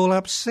gets all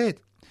upset.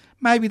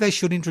 Maybe they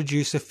should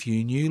introduce a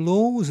few new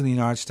laws in the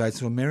United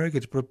States of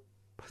America to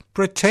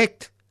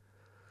protect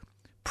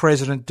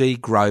President D.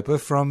 Groper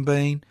from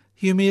being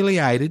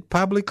humiliated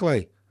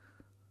publicly.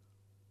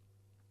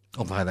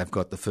 Although they've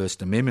got the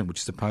First Amendment, which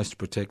is supposed to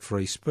protect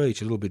free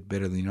speech, a little bit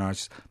better than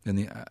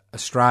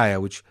Australia,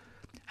 which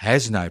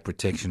has no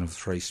protection of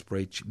free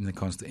speech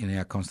in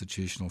our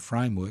constitutional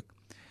framework.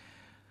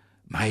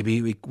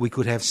 Maybe we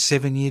could have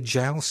 7-year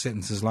jail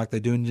sentences like they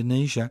do in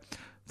Indonesia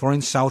for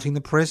insulting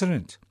the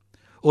president.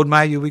 Or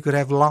maybe we could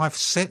have life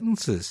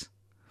sentences,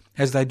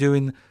 as they do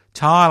in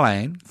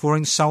Thailand, for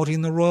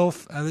insulting the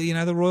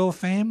royal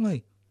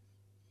family.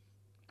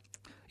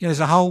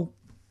 There's a whole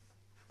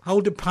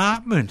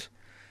department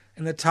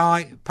in the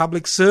Thai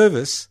public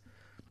service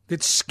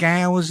that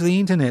scours the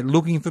internet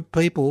looking for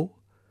people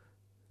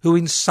who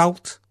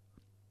insult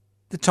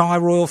the Thai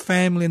royal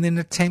family and then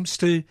attempts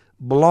to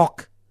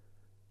block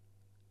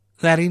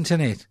that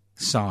internet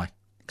site.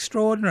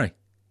 Extraordinary.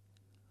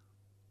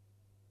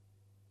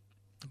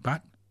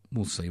 But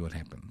we'll see what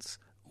happens.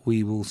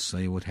 We will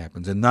see what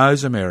happens. And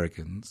those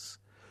Americans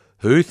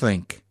who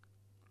think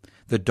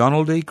that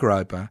Donald D.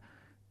 Groper,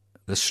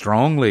 the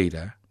strong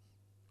leader,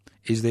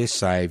 is their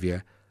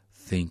saviour,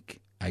 think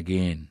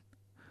again.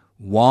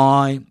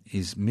 Why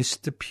is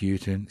Mr.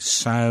 Putin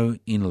so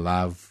in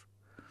love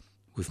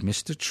with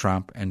Mr.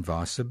 Trump and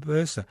vice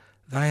versa?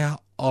 They are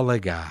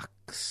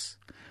oligarchs.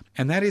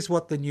 And that is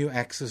what the new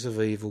axis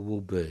of evil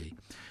will be.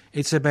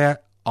 It's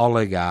about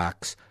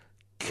oligarchs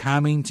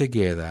coming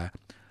together,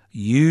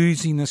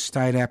 using the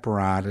state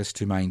apparatus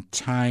to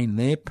maintain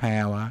their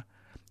power,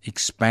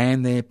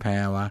 expand their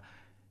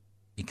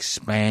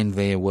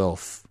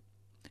wealth.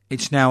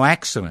 It's no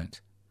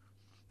accident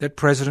that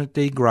President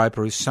D.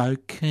 Groper is so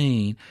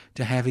keen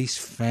to have his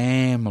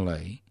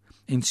family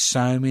in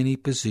so many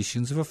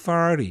positions of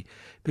authority,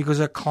 because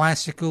a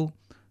classical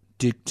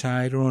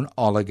dictator or an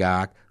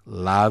oligarch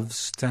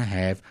loves to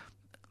have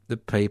the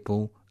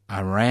people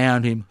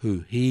around him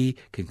who he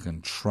can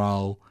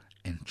control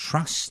and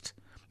trust.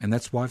 And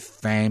that's why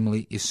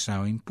family is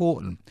so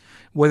important.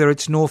 Whether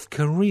it's North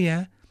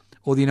Korea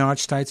or the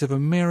United States of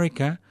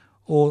America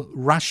or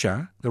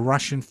Russia, the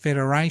Russian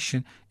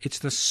Federation, it's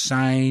the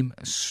same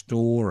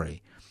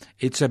story.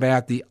 It's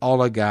about the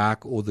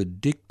oligarch or the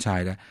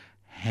dictator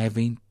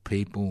having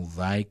people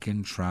they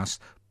can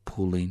trust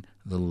pulling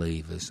the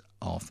levers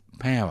of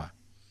power.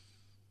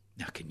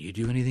 Now, can you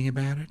do anything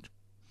about it?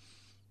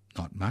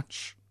 Not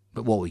much.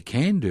 But what we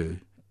can do,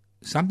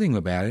 something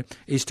about it,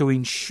 is to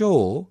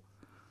ensure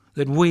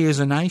that we as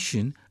a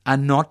nation are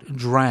not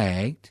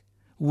dragged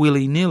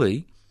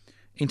willy-nilly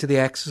into the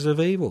axis of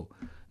evil.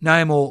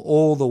 No more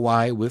all the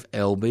way with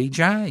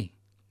LBJ.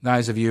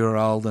 Those of you who are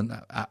old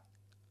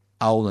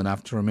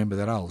enough to remember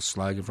that old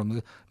slogan from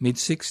the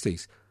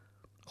mid-60s.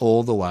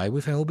 All the way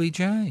with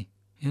LBJ,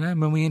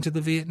 when we entered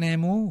the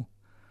Vietnam War.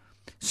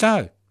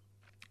 So,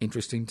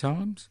 interesting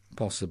times?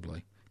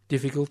 Possibly.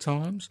 Difficult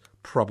times?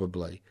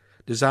 Probably.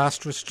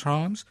 Disastrous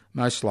times?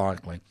 Most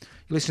likely.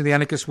 You listen to The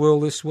Anarchist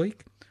World this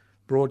week,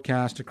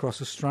 broadcast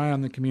across Australia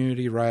on the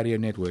Community Radio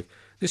Network.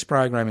 This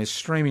program is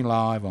streaming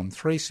live on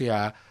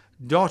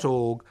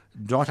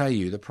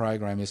 3cr.org.au. The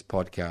program is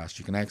podcast.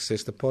 You can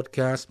access the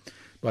podcast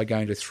by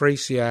going to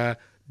 3cr.org.au.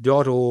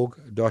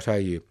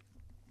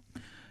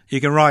 You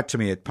can write to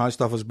me at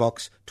Post Office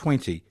Box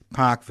 20,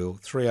 Parkville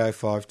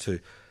 3052.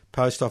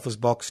 Post Office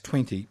Box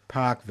 20,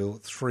 Parkville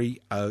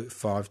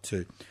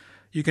 3052.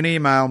 You can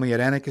email me at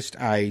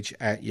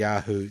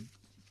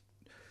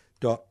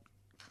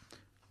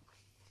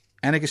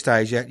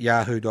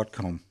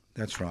anarchistage@yahoo.com.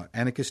 That's right,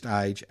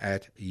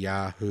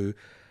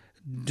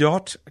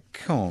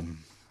 anarchistage@yahoo.com.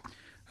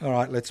 All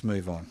right, let's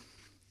move on.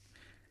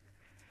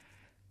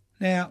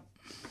 Now,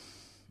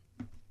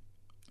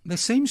 there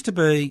seems to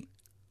be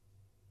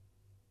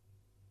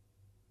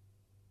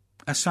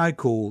a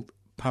so-called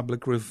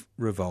public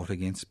revolt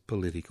against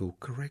political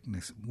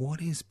correctness.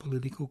 What is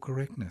political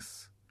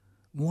correctness?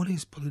 What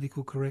is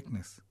political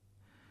correctness?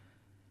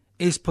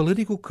 Is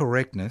political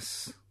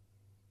correctness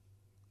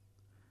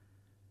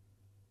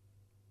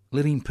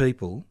letting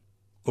people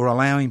or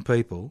allowing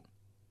people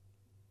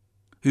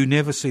who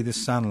never see the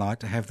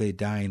sunlight to have their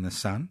day in the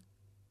sun?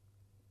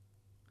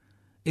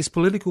 Is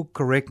political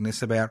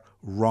correctness about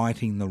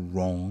righting the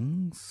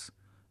wrongs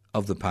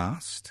of the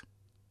past?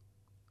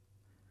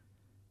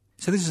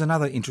 So this is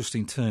another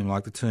interesting term,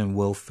 like the term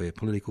welfare,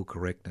 political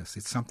correctness.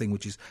 It's something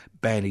which is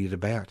bandied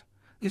about.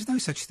 There's no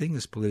such thing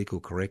as political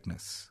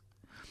correctness.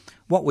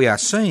 What we are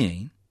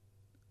seeing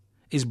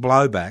is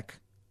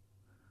blowback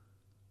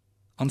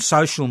on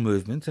social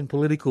movements and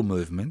political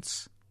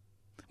movements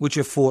which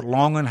have fought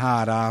long and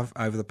hard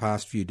over the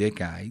past few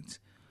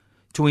decades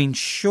to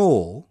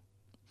ensure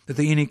that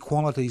the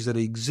inequalities that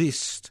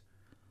exist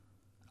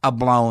are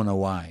blown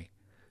away,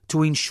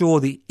 to ensure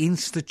the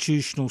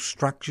institutional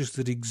structures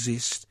that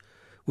exist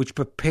which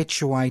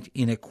perpetuate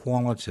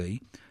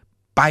inequality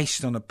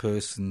based on a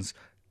person's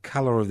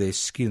colour of their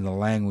skin, the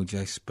language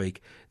they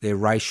speak, their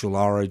racial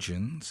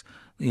origins,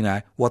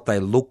 what they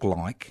look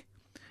like,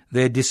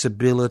 their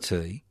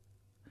disability,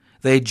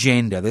 their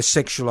gender, their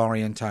sexual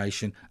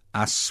orientation,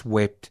 are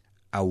swept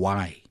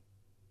away.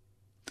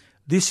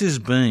 This has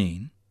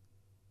been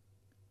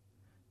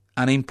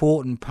an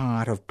important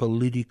part of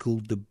political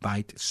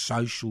debate,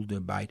 social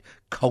debate,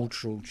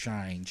 cultural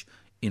change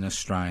in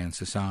Australian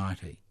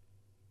society.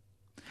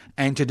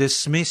 And to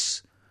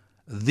dismiss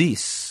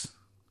this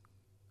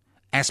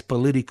as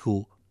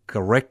political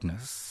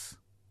correctness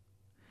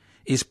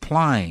is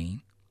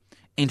playing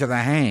into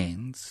the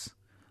hands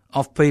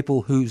of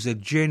people whose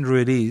agenda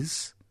it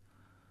is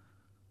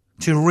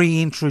to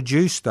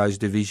reintroduce those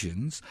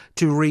divisions,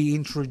 to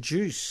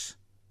reintroduce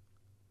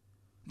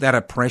that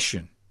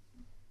oppression.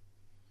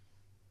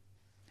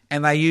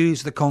 And they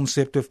use the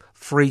concept of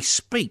free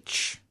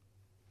speech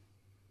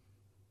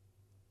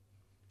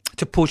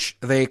to push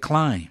their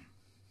claim.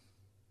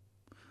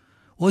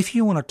 Well, if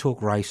you want to talk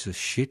racist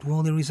shit,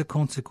 well, there is a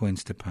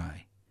consequence to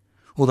pay.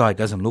 Although it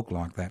doesn't look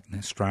like that in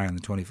Australia in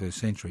the 21st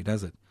century,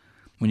 does it?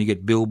 When you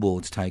get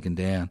billboards taken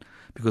down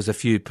because a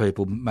few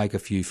people make a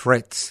few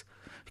threats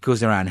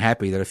because they're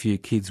unhappy that a few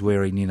kids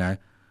wearing,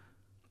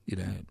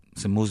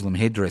 some Muslim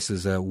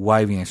headdresses are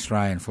waving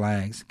Australian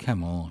flags.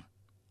 Come on.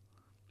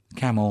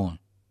 Come on.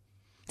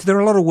 So there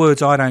are a lot of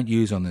words I don't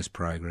use on this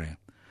program.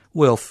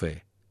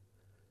 Welfare.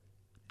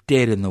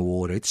 Dead in the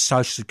water. It's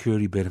social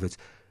security benefits.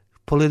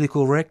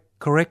 Political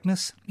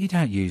correctness, you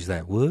don't use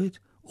that word.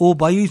 Or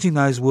by using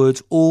those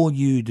words, all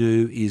you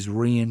do is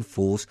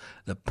reinforce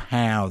the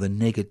power, the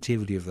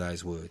negativity of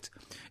those words.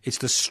 It's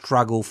the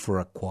struggle for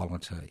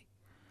equality.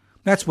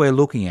 That's what we're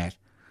looking at.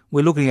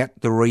 We're looking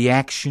at the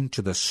reaction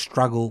to the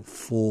struggle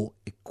for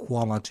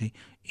equality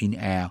in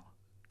our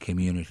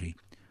community.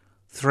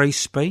 Free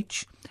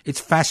speech, it's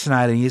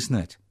fascinating, isn't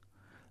it?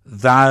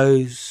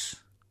 Those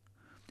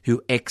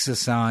who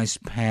exercise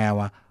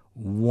power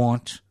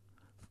want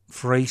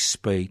free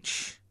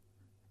speech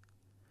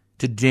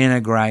to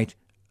denigrate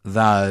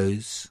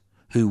those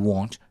who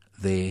want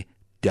their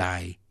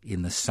day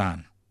in the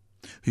sun,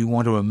 who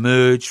want to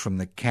emerge from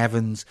the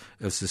caverns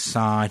of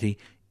society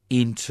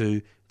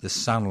into the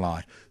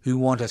sunlight, who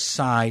want to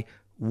say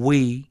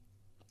we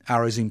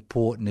are as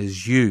important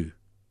as you,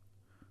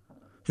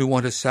 who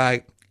want to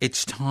say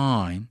it's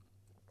time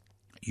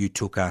you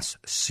took us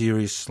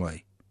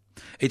seriously.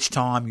 It's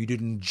time you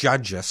didn't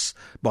judge us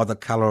by the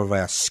colour of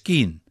our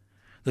skin,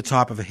 the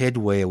type of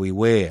headwear we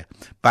wear,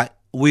 but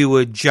we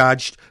were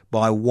judged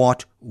by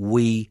what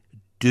we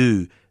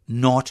do,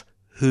 not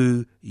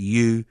who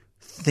you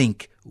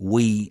think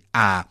we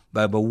are,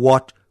 but by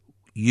what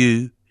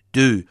you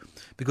do.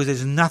 Because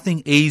there's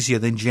nothing easier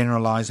than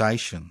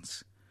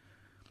generalisations.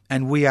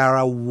 And we are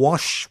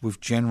awash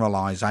with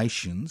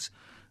generalisations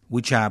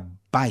which are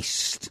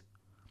based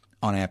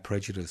on our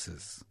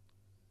prejudices.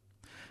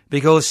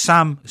 Because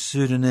some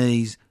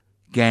Sudanese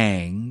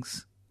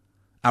gangs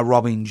are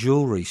robbing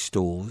jewellery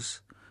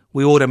stores,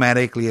 we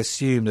automatically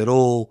assume that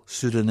all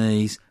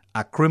Sudanese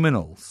are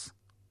criminals.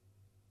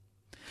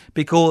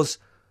 Because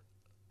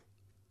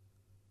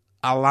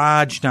a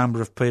large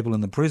number of people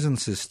in the prison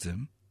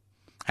system,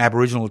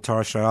 Aboriginal and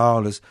Torres Strait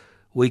Islanders,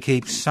 we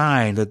keep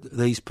saying that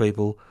these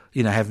people,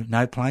 have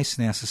no place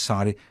in our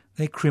society.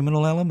 They're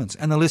criminal elements.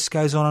 And the list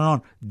goes on and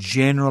on.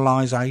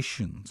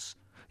 Generalisations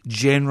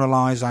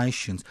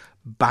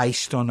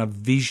based on a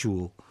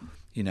visual,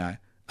 not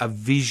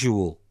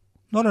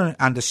an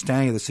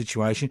understanding of the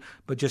situation,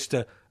 but just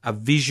a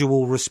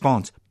visual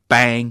response.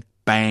 Bang,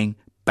 bang,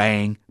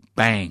 bang,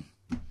 bang.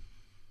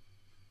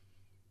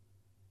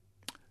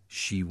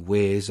 She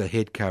wears a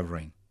head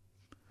covering.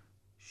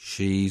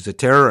 She's a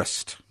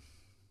terrorist.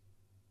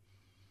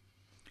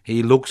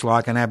 He looks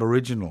like an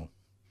Aboriginal.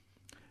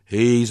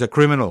 He's a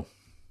criminal.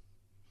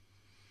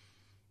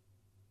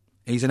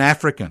 He's an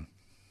African.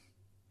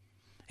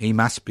 He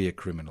must be a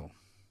criminal.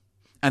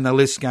 And the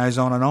list goes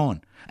on and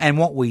on. And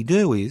what we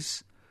do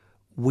is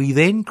we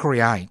then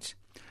create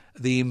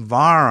the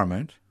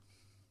environment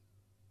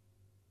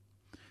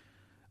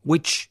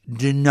which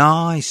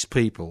denies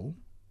people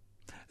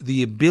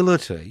the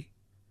ability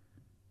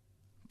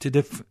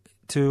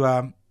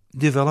to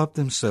develop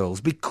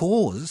themselves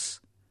because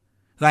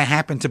they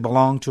happen to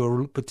belong to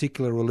a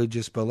particular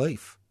religious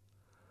belief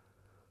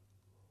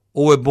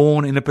or were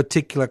born in a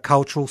particular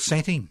cultural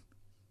setting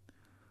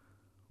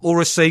or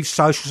receive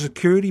social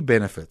security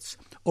benefits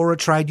or are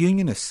trade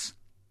unionists.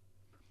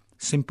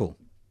 Simple.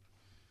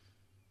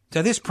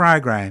 So this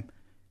program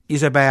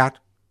is about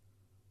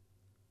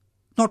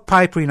not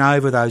papering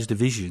over those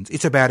divisions,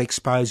 it's about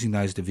exposing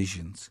those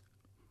divisions.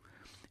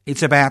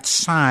 It's about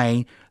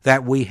saying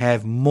that we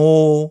have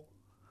more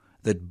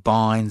that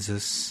binds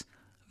us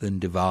than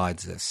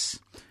divides us.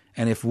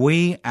 And if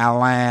we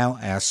allow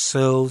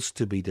ourselves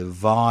to be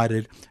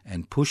divided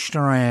and pushed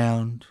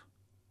around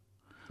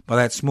by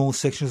that small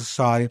section of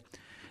society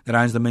that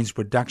owns the means of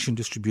production,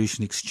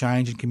 distribution,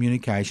 exchange and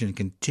communication and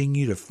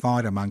continue to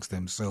fight amongst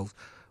themselves,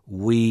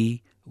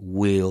 we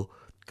will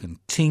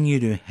continue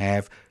to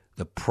have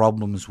the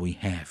problems we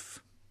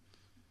have.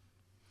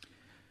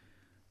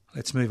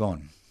 Let's move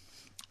on.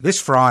 This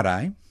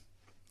Friday,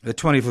 the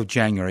 20th of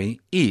January,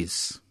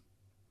 is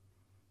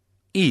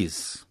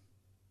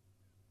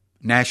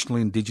National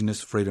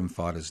Indigenous Freedom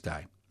Fighters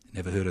Day.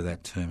 Never heard of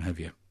that term, have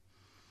you?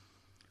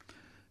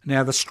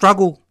 Now, the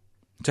struggle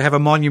to have a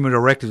monument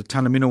erected at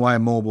Tunnerminnerwait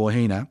and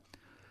Maulboyheenner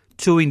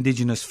to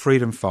Indigenous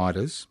freedom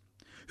fighters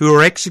who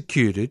were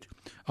executed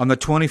on the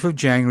 20th of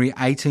January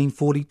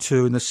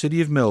 1842 in the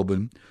city of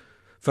Melbourne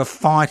for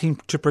fighting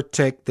to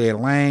protect their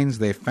lands,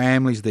 their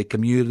families, their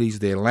communities,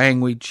 their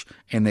language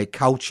and their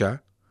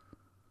culture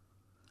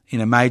in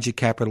a major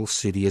capital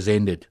city has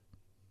ended.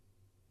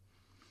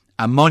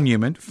 A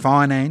monument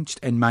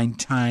financed and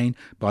maintained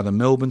by the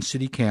Melbourne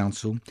City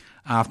Council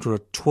after a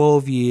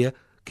 12-year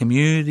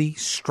community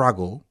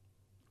struggle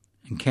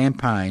and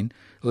campaign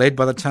led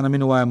by the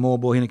Tunnerminnerwait and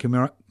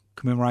Maulboyheenner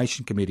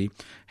Commemoration Committee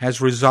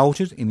has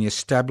resulted in the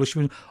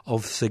establishment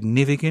of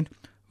significant,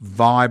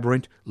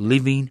 vibrant,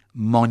 living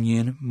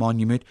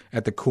monument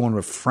at the corner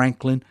of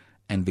Franklin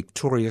and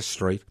Victoria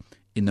Street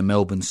in the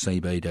Melbourne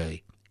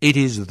CBD. It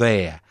is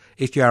there.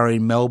 If you are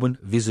in Melbourne,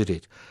 visit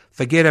it.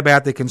 Forget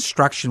about the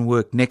construction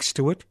work next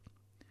to it.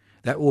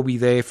 That will be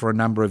there for a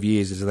number of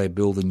years as they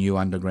build a new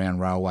underground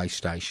railway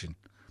station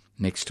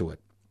next to it.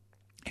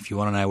 If you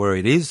want to know where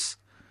it is,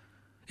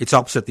 it's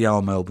opposite the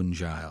old Melbourne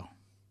Jail.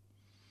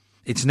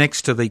 It's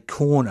next to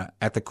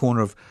at the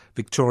corner of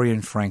Victoria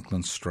and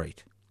Franklin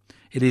Street.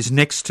 It is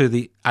next to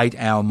the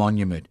 8-Hour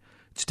Monument.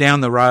 It's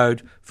down the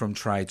road from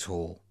Trades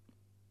Hall.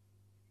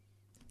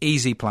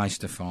 Easy place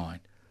to find.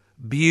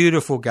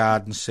 Beautiful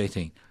garden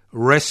setting.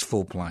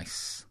 Restful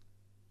place.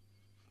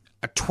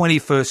 A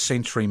 21st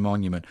century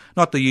monument.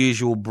 Not the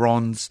usual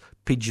bronze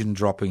pigeon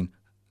dropping,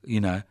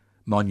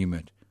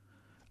 monument.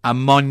 A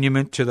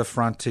monument to the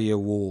frontier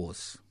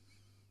wars.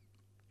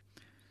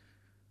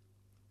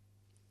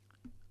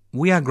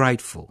 We are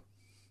grateful.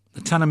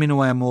 The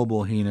Tunnerminnerwait and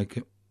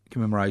Maulboyheenner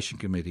Commemoration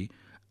Committee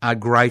are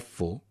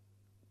grateful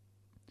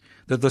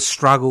that the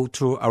struggle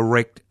to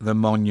erect the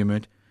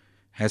monument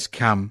has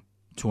come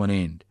to an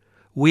end.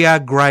 We are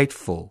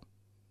grateful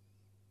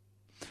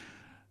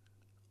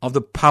of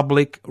the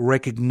public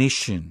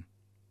recognition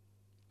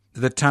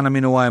that the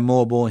Tunnerminnerwait and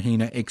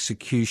Maulboyheenner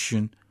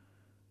execution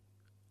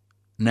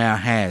now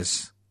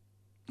has,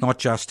 not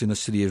just in the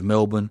city of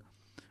Melbourne,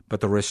 but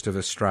the rest of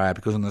Australia,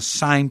 because on the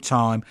same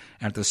time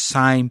and at the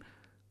same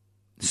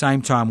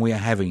same time we are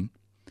having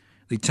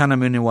the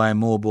Tunnerminnerwait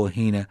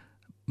Maulboyheenner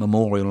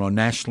Memorial on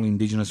National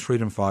Indigenous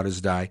Freedom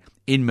Fighters Day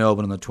in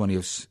Melbourne on the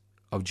 20th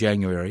of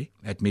January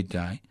at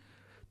midday.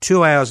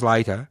 2 hours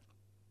later,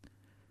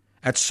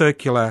 at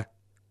Circular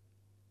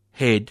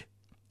Head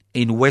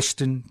in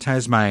Western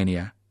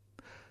Tasmania,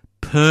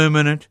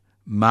 permanent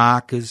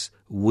markers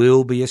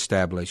will be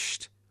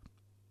established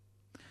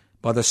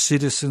by the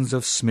citizens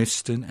of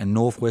Smithston and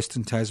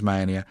northwestern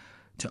Tasmania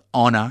to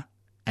honour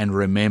and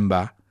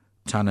remember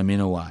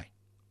Tunnerminnerwait.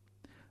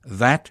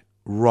 That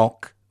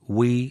rock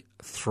we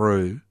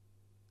threw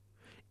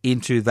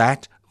into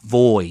that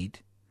void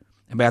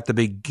about the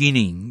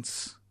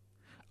beginnings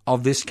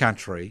of this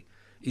country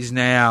is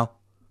now,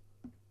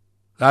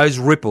 those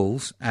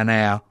ripples are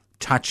now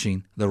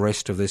touching the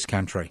rest of this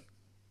country.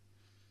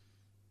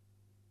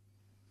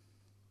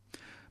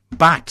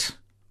 But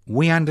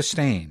we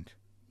understand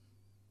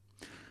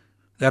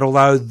that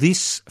although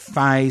this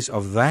phase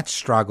of that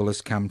struggle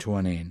has come to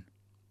an end,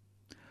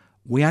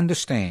 we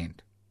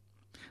understand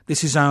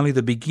this is only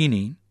the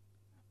beginning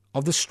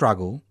of the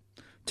struggle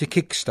to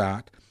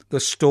kickstart the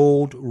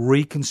stalled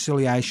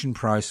reconciliation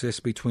process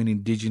between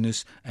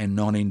Indigenous and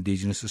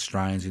non-Indigenous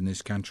Australians in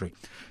this country.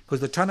 Because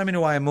the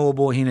Tunnerminnerwait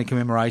Maulboyheenner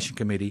Commemoration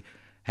Committee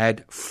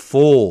had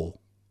four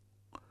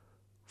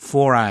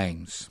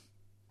aims.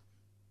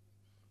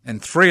 And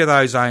 3 of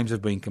those aims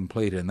have been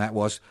completed, and that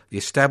was the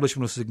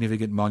establishment of a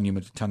significant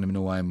monument to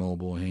Tunnerminnerwait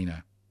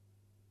Maulboyheenner,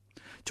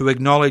 to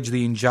acknowledge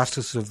the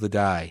injustice of the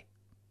day,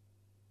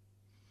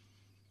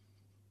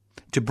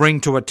 to bring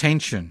to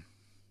attention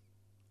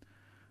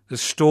the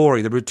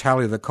story, the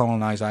brutality of the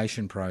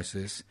colonisation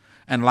process,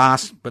 and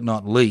last but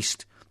not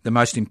least, the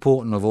most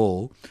important of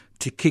all,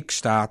 to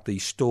kickstart the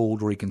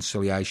stalled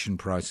reconciliation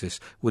process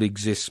which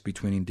exists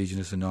between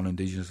Indigenous and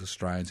non-Indigenous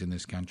Australians in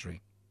this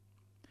country.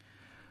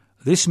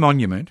 This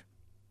monument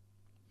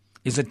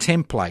is a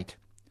template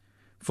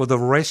for the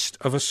rest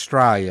of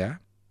Australia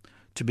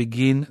to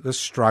begin the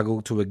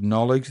struggle to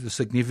acknowledge the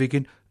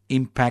significant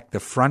impact the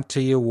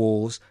frontier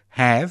wars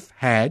have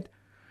had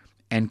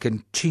and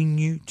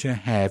continue to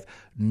have,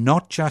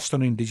 not just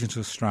on Indigenous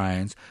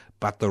Australians,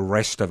 but the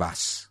rest of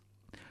us.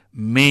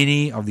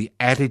 Many of the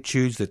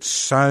attitudes that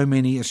so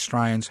many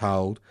Australians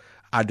hold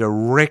are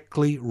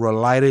directly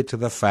related to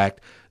the fact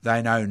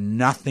they know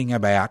nothing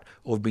about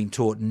or have been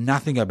taught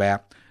nothing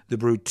about the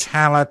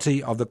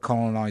brutality of the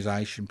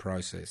colonisation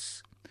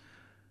process.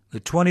 The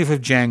 20th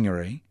of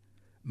January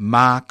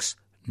marks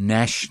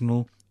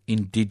National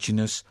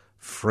Indigenous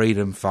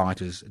Freedom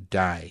Fighters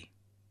Day.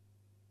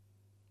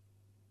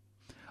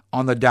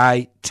 On the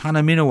day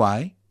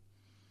Tunnerminnerwait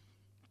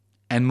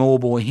and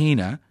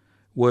Maulboyheenner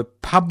were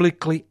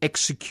publicly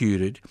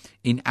executed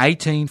in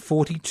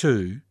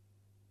 1842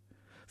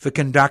 for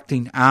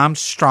conducting armed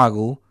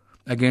struggle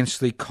against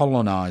the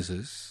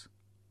colonisers,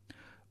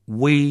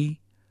 we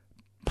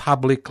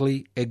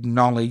publicly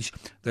acknowledge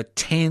the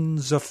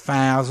tens of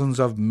thousands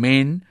of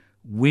men,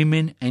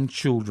 women and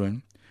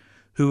children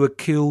who were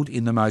killed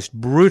in the most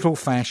brutal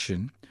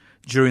fashion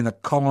during the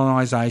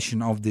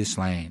colonisation of this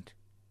land.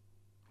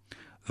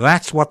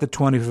 That's what the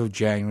 20th of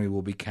January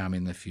will become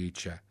in the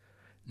future.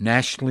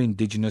 National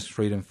Indigenous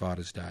Freedom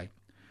Fighters Day.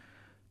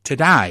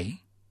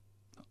 Today,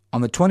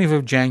 on the 20th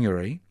of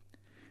January,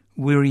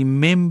 we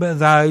remember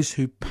those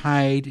who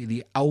paid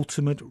the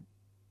ultimate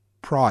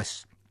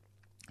price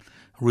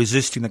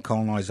resisting the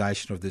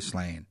colonisation of this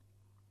land.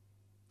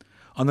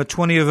 On the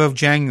 20th of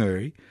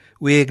January,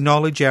 we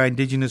acknowledge our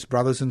Indigenous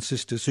brothers and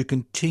sisters who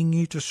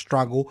continue to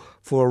struggle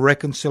for a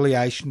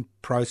reconciliation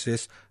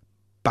process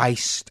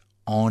based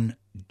on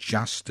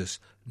justice,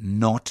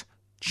 not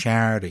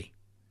charity.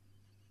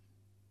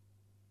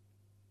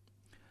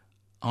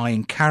 I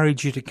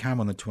encourage you to come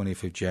on the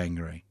 20th of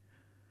January.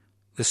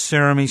 The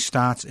ceremony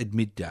starts at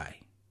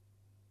midday.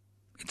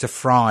 It's a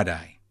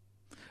Friday.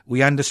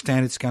 We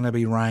understand it's going to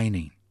be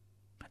raining.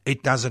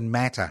 It doesn't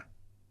matter.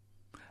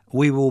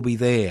 We will be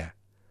there.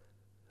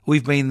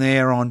 We've been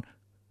there on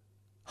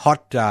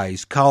hot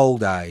days, cold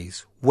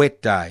days,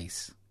 wet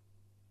days.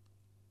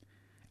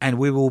 And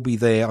we will be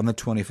there on the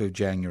 20th of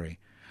January.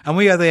 And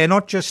we are there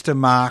not just to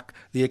mark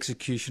the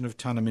execution of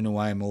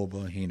Tunnerminnerwait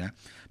Maulboyheenner,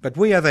 but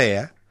we are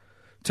there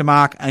to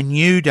mark a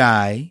new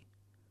day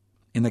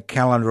in the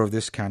calendar of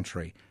this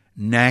country,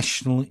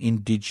 National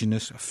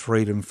Indigenous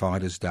Freedom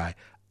Fighters Day.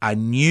 A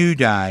new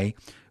day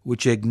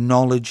which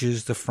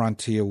acknowledges the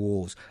frontier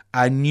wars.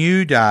 A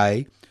new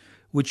day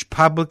which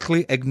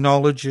publicly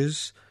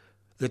acknowledges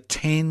the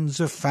tens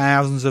of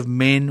thousands of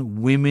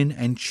men, women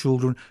and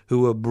children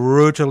who were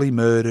brutally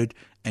murdered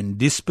and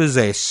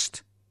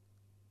dispossessed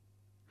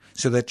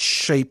so that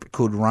sheep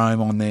could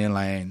roam on their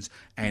lands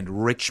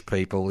and rich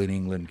people in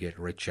England get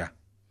richer.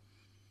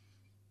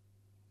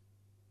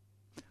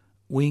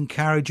 We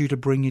encourage you to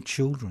bring your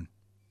children.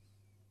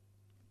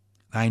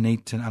 They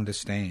need to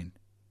understand.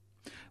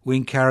 We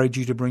encourage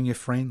you to bring your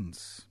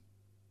friends.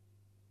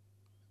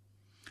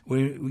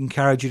 We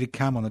encourage you to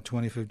come on the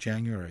 20th of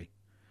January.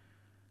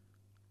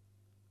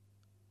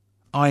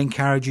 I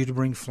encourage you to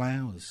bring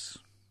flowers,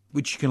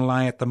 which you can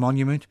lay at the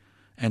monument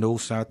and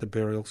also at the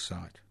burial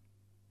site.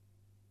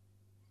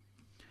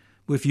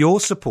 With your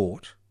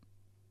support,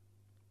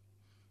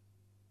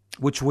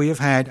 which we have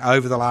had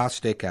over the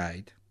last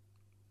decade,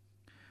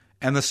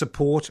 and the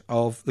support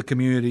of the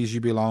communities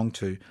you belong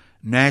to,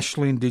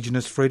 National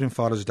Indigenous Freedom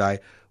Fighters Day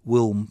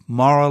will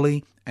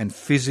morally and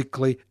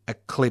physically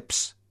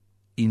eclipse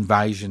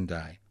Invasion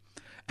Day.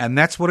 And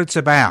that's what it's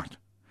about.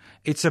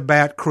 It's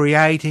about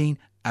creating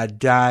a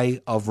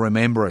day of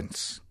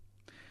remembrance.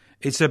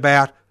 It's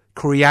about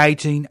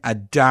creating a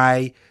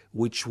day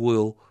which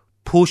will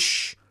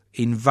push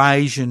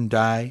Invasion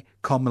Day,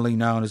 commonly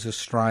known as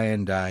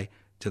Australian Day,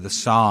 to the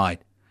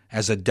side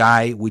as a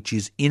day which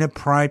is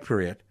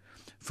inappropriate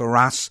for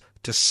us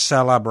to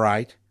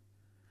celebrate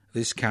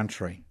this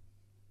country.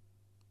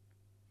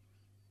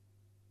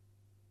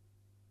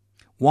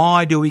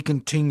 Why do we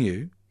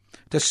continue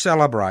to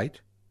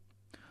celebrate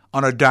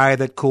on a day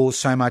that caused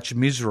so much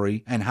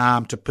misery and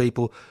harm to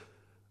people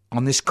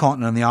on this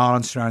continent, the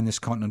islands surrounding this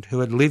continent, who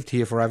had lived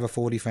here for over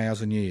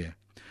 40,000 years?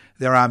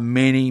 There are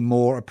many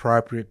more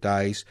appropriate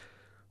days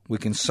we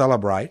can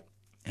celebrate,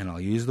 and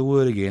I'll use the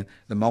word again,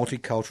 the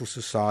multicultural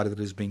society that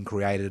has been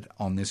created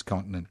on this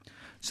continent.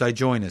 So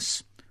join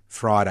us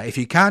Friday. If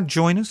you can't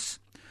join us,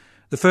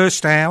 the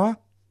first hour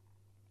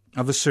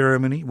of the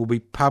ceremony will be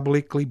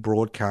publicly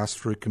broadcast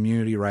through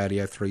Community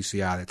Radio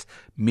 3CR. That's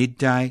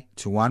midday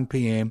to 1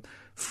 p.m,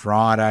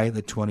 Friday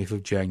the 20th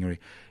of January.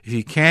 If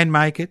you can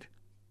make it,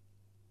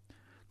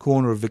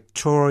 corner of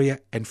Victoria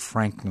and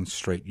Franklin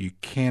Street. You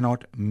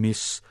cannot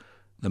miss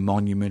the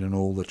monument and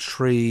all the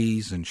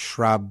trees and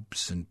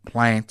shrubs and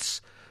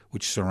plants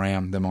which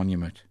surround the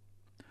monument.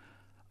 I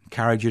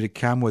encourage you to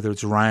come whether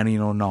it's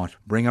raining or not.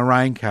 Bring a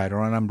raincoat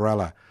or an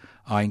umbrella.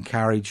 I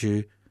encourage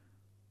you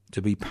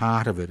to be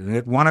part of it. And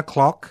at 1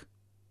 o'clock,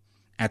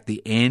 at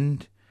the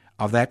end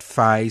of that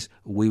phase,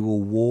 we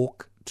will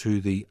walk to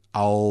the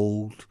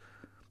markets.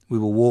 We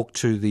will walk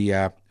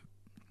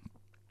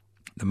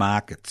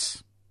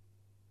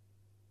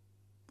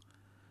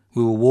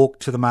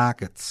to the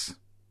markets,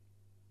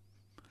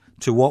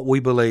 to what we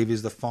believe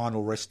is the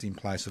final resting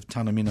place of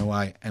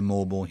Tunaminaway and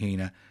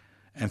Morbohina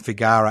and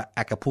Figara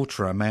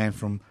Akaputra,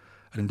 an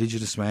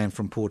Indigenous man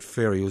from Port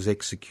Fairy who was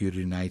executed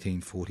in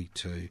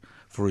 1842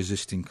 for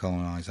resisting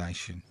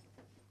colonisation.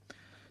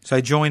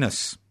 So join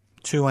us,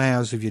 2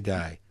 hours of your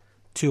day,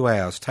 2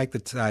 hours, take the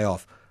day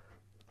off.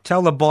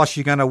 Tell the boss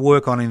you're going to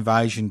work on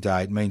Invasion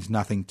Day, it means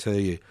nothing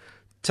to you.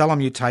 Tell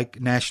them you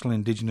take National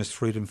Indigenous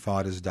Freedom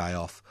Fighters Day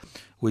off,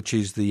 which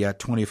is the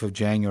 20th of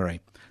January.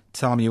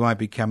 Tell them you won't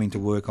be coming to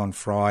work on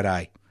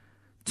Friday.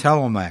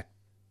 Tell them that.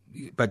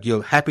 But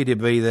you're happy to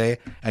be there,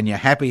 and you're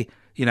happy,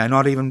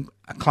 not even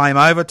claim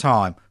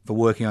overtime for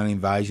working on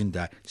Invasion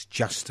Day. It's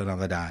just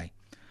another day.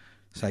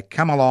 So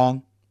come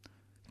along,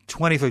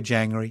 20th of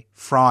January,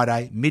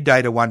 Friday,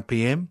 midday to 1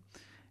 p.m,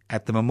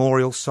 at the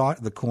memorial site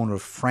at the corner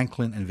of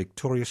Franklin and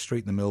Victoria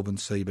Street in the Melbourne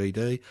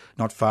CBD,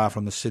 not far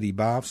from the City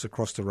Baths,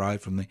 across the road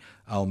from the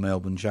old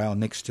Melbourne Jail,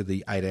 next to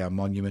the 8-hour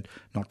monument,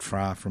 not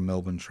far from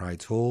Melbourne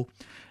Trades Hall.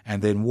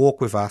 And then walk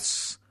with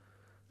us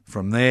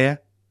from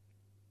there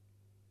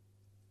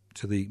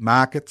to the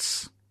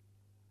markets,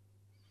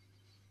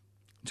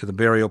 to the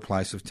burial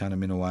place of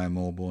Tunaminaway and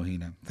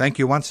Morbohina. Thank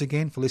you once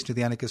again for listening to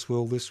The Anarchist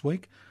World this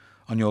week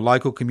on your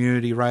local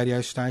community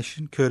radio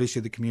station, courtesy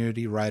of the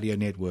Community Radio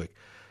Network.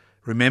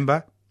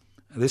 Remember,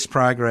 this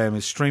program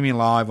is streaming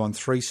live on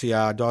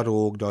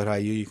 3cr.org.au.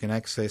 You can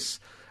access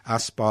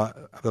us by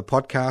the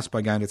podcast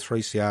by going to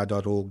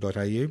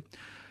 3cr.org.au.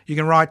 You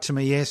can write to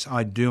me. Yes,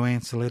 I do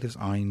answer letters.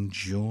 I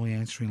enjoy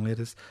answering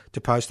letters.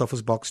 To Post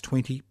Office Box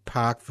 20,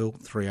 Parkville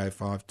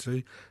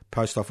 3052.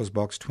 Post Office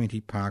Box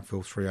 20,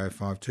 Parkville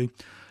 3052.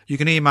 You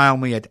can email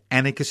me at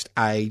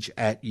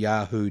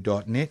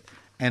anarchistage@yahoo.net,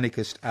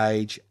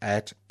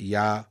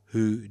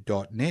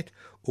 anarchistage@yahoo.net,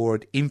 or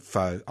at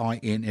info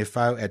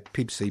at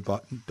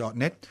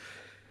pibc.net.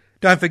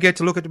 Don't forget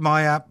to look at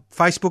my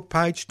Facebook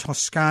page,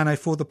 Toscano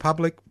for the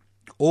Public.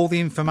 All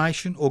the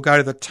information, or go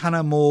to the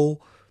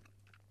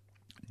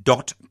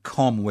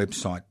tunnermall.com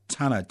website,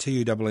 Tunner,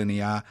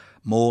 T-U-N-N-E-R,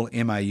 Mall,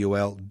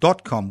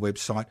 M-A-U-L.com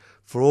website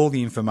for all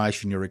the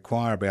information you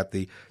require about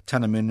the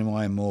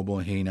Tunaminaway and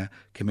Morbohina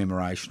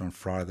commemoration on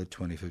Friday the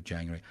 20th of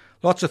January.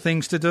 Lots of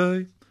things to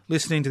do.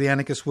 Listening to The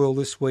Anarchist World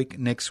this week,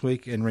 next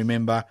week, and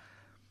remember,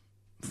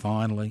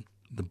 finally,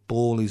 the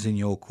ball is in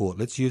your court.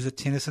 Let's use a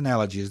tennis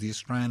analogy as the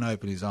Australian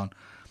Open is on.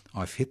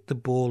 I've hit the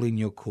ball in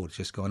your court. It's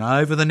just gone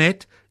over the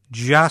net,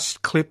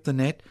 just clip the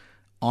net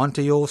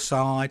onto your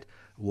side.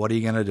 What are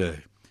you going to do?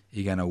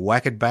 You're going to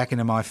whack it back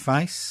into my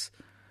face.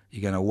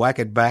 You're going to whack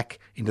it back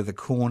into the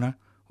corner.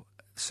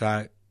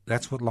 So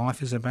that's what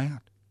life is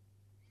about.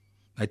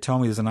 They tell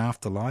me there's an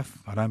afterlife.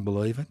 I don't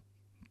believe it.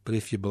 But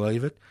if you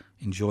believe it,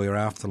 enjoy your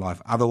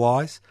afterlife.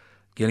 Otherwise,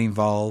 get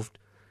involved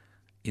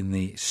in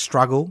the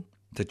struggle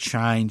to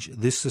change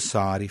this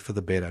society for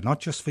the better. Not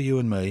just for you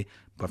and me,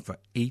 but for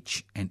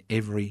each and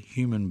every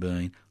human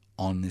being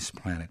on this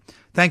planet.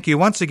 Thank you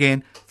once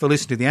again for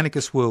listening to The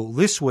Anarchist World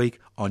this week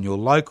on your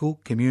local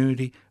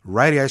community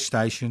radio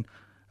station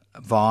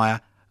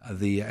via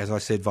as I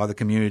said, via the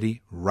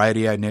Community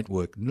Radio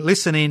Network.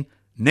 Listen in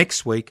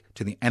next week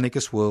to the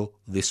Anarchist World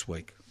This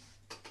Week.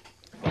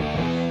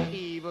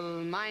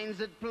 Evil minds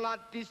that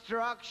plot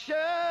destruction,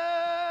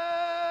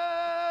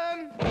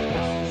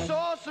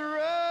 sorcerer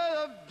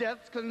of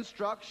death's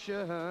construction.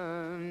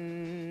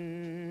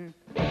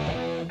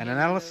 An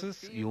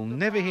analysis you'll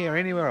never hear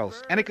anywhere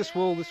else. Anarchist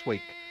World This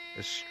Week,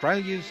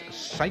 Australia's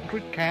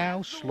sacred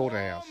cow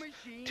slaughterhouse.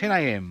 10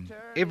 a.m.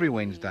 every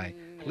Wednesday.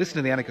 Listen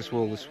to the Anarchist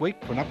World This Week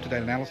for an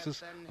up-to-date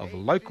analysis of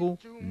local,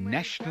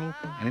 national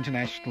and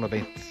international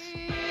events.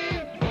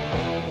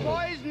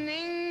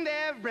 Poisoning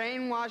their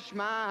brainwashed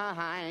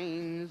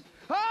minds.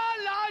 Oh,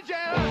 Lord,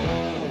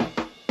 yeah.